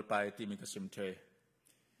ายกระวลไปที่มีกสิมเท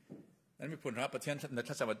นั้นมีผลรับประเทศนั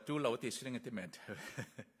ทสวัสดิ์จูเราติดสิ่งที่เหม็น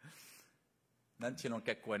นั้นที่เราแ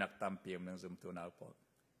ก้กวยนักตามเปี่ยมหนึ่งสมตัวนาพอ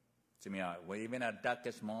จะมีอะไรว่า even at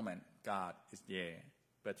darkest moment God is there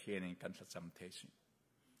ประเทศนี้กันสัมเทชิ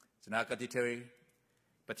ฉะนั้นก็ที่เธอ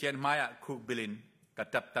ประเทศมายาคุกบิลินกั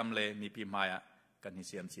ตับตำเลมีปีมายากันฮิเ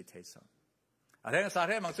ซียมสิเทสอะไรกันสาเ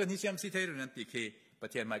หตุบางส่วนฮิเซียมสิเทรุนันติคีประ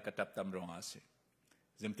เทศมายกัตับตำรองอาศัย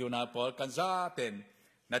สมตัวนาพอกันซาเต็น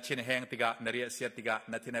นัดเชนแหงติกะนเรียเสียติกะ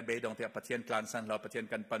นัดเชนเบย์ดงที่ประเทศกลางสันเราประเทศ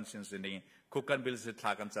กันปันสินสินีคุกกันบิลสิทธ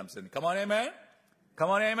ากันสัมสิน Come on amen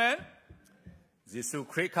Come on amen ยิสุ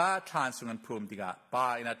คริกาทรานสุนันพรมติกะป้า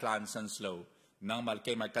อินาทรานสันสโลนังมาเก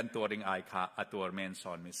มากันตัวริงไอคาอัตัวเมนซ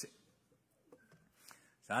อนมิสิ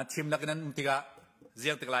สารทิมนักนั้นติกะเจี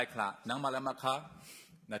ยงติกไลคลานังมาละมาคา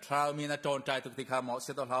นัทราวมีนัดโจนใจตุกติกาหมอเส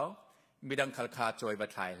ตเรามีดังขัลคาจอยบัต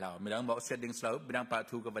ไทยเรามีดังหมอเสดิงสโลมีดังปะ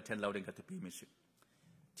ทูกับบัตเทนเราดิงกัตปีมิสิ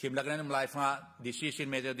ทีมลักนั้นไลฟ์มา decision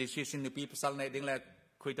major decision ในปีภาษาในดิ่งแรก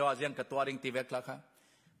คุยตัวเรื่องกับตัวดิ่งตีเวกแล้วค่ะ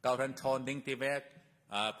เการันทอนดิ่งตีเวก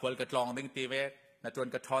ควรกระทองดิ่งตีเวกนัดจวน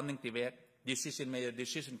กระทอนดิ่งตีเวก decision major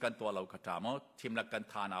decision กันตัวเรากระทำทีมลักกัน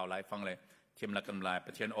ทานเอาไลฟ์ฟังเลยทีมลักกันไลฟ์ป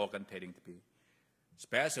ระเทศออกกันเทดิ่งตี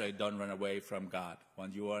especially don't run away from God when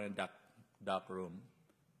you are in dark room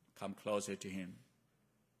come closer to Him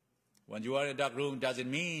when you are in a dark room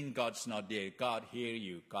doesn't mean God's not there God hear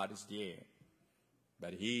you God is there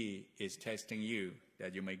but He is testing you that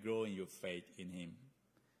you may grow in your faith in Him.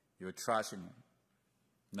 Your trust in Him.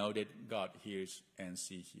 Know that God hears and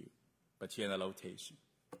sees you. ประเทศเราเทศ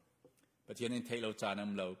ประเทศนี้เทเราจาน้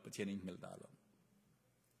ำเราประเทศนี้มิลดาเรา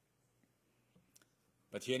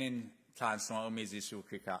ประเทศนี้ทรานส์ฟอร์มมิจิสุค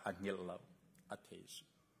ริกาอันเงิลเราอัเทศ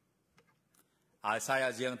อาศัยอ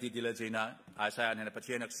าเจียงที่ดิลจีน่าอาศัยอันนี้ประเท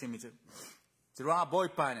ศนักซิมิจุจะว่าบ่อย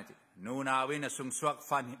ไปนะที่นูนาวินสุงสวัก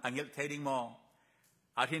ฟันอันเงิลเทดิ้งมอ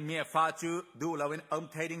อาทิตย์มีฟ้าจูดูเราเป็น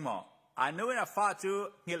เทดิ้งมออันนู้นฟ้าจู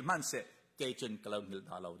เงิลมันเสเกจินกลางเงิล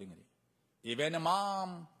ดาเราดิ้งเลย Even a mom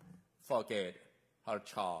forget her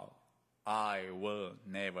child I will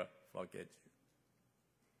never forget you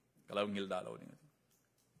กลางเงิลดาเราดิ้งเลย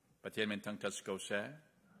ประเทศมันทั้งทัศน์เกษตร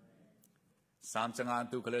สามจังหวัด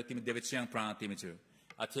ตุกเลยที่มีเดวิดเชียงพรางที่มีจู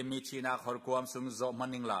อาทิตย์มีชีนักฮอร์ความสูงโจมัน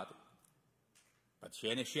นิงลาดประเท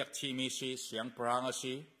ศนี้เชียกที่มีชีเสียงพราง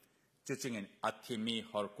ชีจุดจริงๆอัฐิมี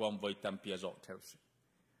หอความไว้ตั้มพิจารณาเท่าสิ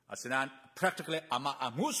อาศัยนั้น practically อามาอา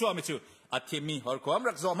มุสวามิจูอัฐิมีหอความ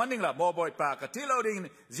รักษามันนิ่งละบ่อยปากที่เราดิ่ง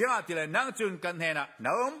เจ้าที่เลยนั่งจุนกันเห็นนะ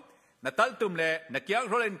น้องนัดตัลตุมเลยนักยาก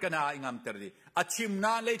โรเลนกันอิงามเตอร์ดีอัฐิมน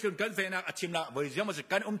าเลยจุนกันเฟนักอัฐิมนาบริจาคมาจาก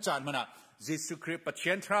กันจานมันนะยิสุคริสต์ปัจเจ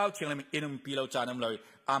นทราวเชียงเลยมีอินุมพิลาวจานัมเลย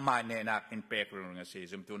อามาเนนักอินเปกรุงเสี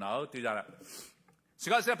ยมตุนเอาตุจาระสิ่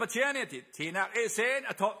งที่ปัจเจนเนี่ยที่นักเอเซน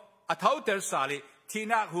อัฐเอาเตอร์สาลีที่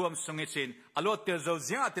นักห่วงสงสินอารมณ์เตอร์โจเ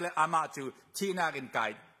ซียนที่เลยอามาจูที่นักอิน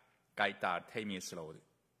ไกตาร์เทมิสโลดี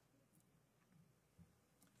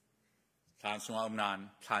ทานสงฆ์นาน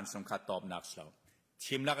ทานสงฆ์ขัดตอบนักสโล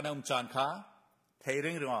ทีมนักนำจานข้าเท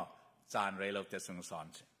ริ่งเรื่องจานเรลเตสงสอน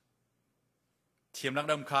ทีมนัก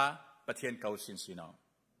นำข้าประเทศเกาสินสีน้อง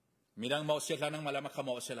มีดังหมอเสียแล้วนั่งมาแล้วมาขโม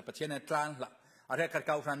ยเสียแล้วประเทศในกลางละอะไรขัดเ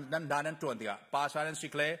กาฟันนั้นดานั้นตัวเดียวภาษานั้นสิ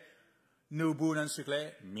กเลนูบูนันสิกเล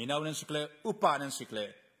มีนานันสิกเลอุปานันสิกเล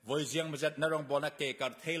วอยยังมาจัดนรงบอนักเกกา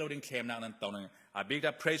รเทโลดิ้งเคลมนังนั้นตอนนั้นอาบิกด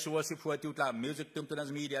าเพรสวอร์สิฟัวติวตามิวสิกตุ้มตุนัน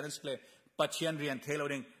มีเดียนันสิกเลปัจเจียนเรียนเทโล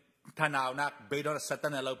ดิ้งท่านเอานักเบดอร์สัต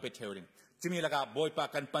น์เราไปเทโลดิ้งจะมีละกาบอยปา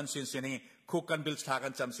กันปันสินสินีคุกกันบิลสถากั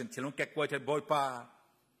นจำสินที่ลุงแกกวยเทบอยปา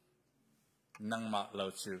นังมาเรา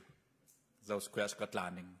ชื่อเราสควอสกัตลา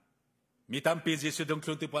นิงมีตั้มปีจิสุดงค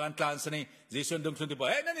ลุนติปอลันคลานสนีจิสุดงคลุนติปอ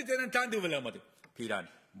นั่นนี่เจนันทันดูเวลาหมดพี่รัน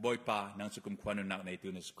บอยปานังสุขุมควันนักในตั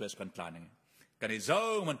วนี้สควอสกันคลานิงกันในโซ่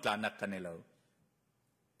มันคลานักกันในเรา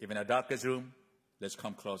even a darkest room let's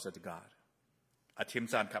come closer to God อาทิม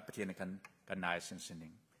จานขับประเทศในกันนายสินสินิ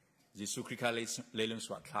งจิสุคริกาเลลุนส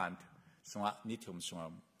วัสดิ์คลานสวะนิทุมสว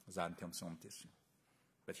มจานทุมสวมติส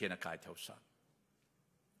ประเทศนักกายเท่าสัต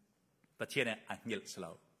ประเทศเนี่ยอันยิลสลา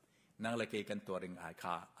วนั่งเล็กกันตัวริงไอค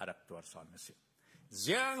าอารักตัวสอนนั่นสิเ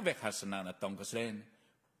จ้าเวกฮัสนานัดตองกษเรน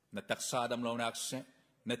นัดตักซาดำลงนักเส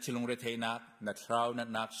นัดชิลงเรเทนักนัดทราวนัด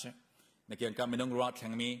นักเสนักยังการไม่ต้องรอดแข่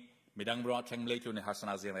งมีดังรอดแข่งเลยจุนในฮัสน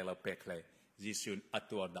าเจียงเราเปกเลยจิสุนอั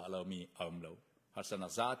ตัวดาเรามีอมเราฮัสนา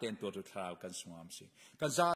ซาเต็นตัวทุทราวกันสวมสิกันซา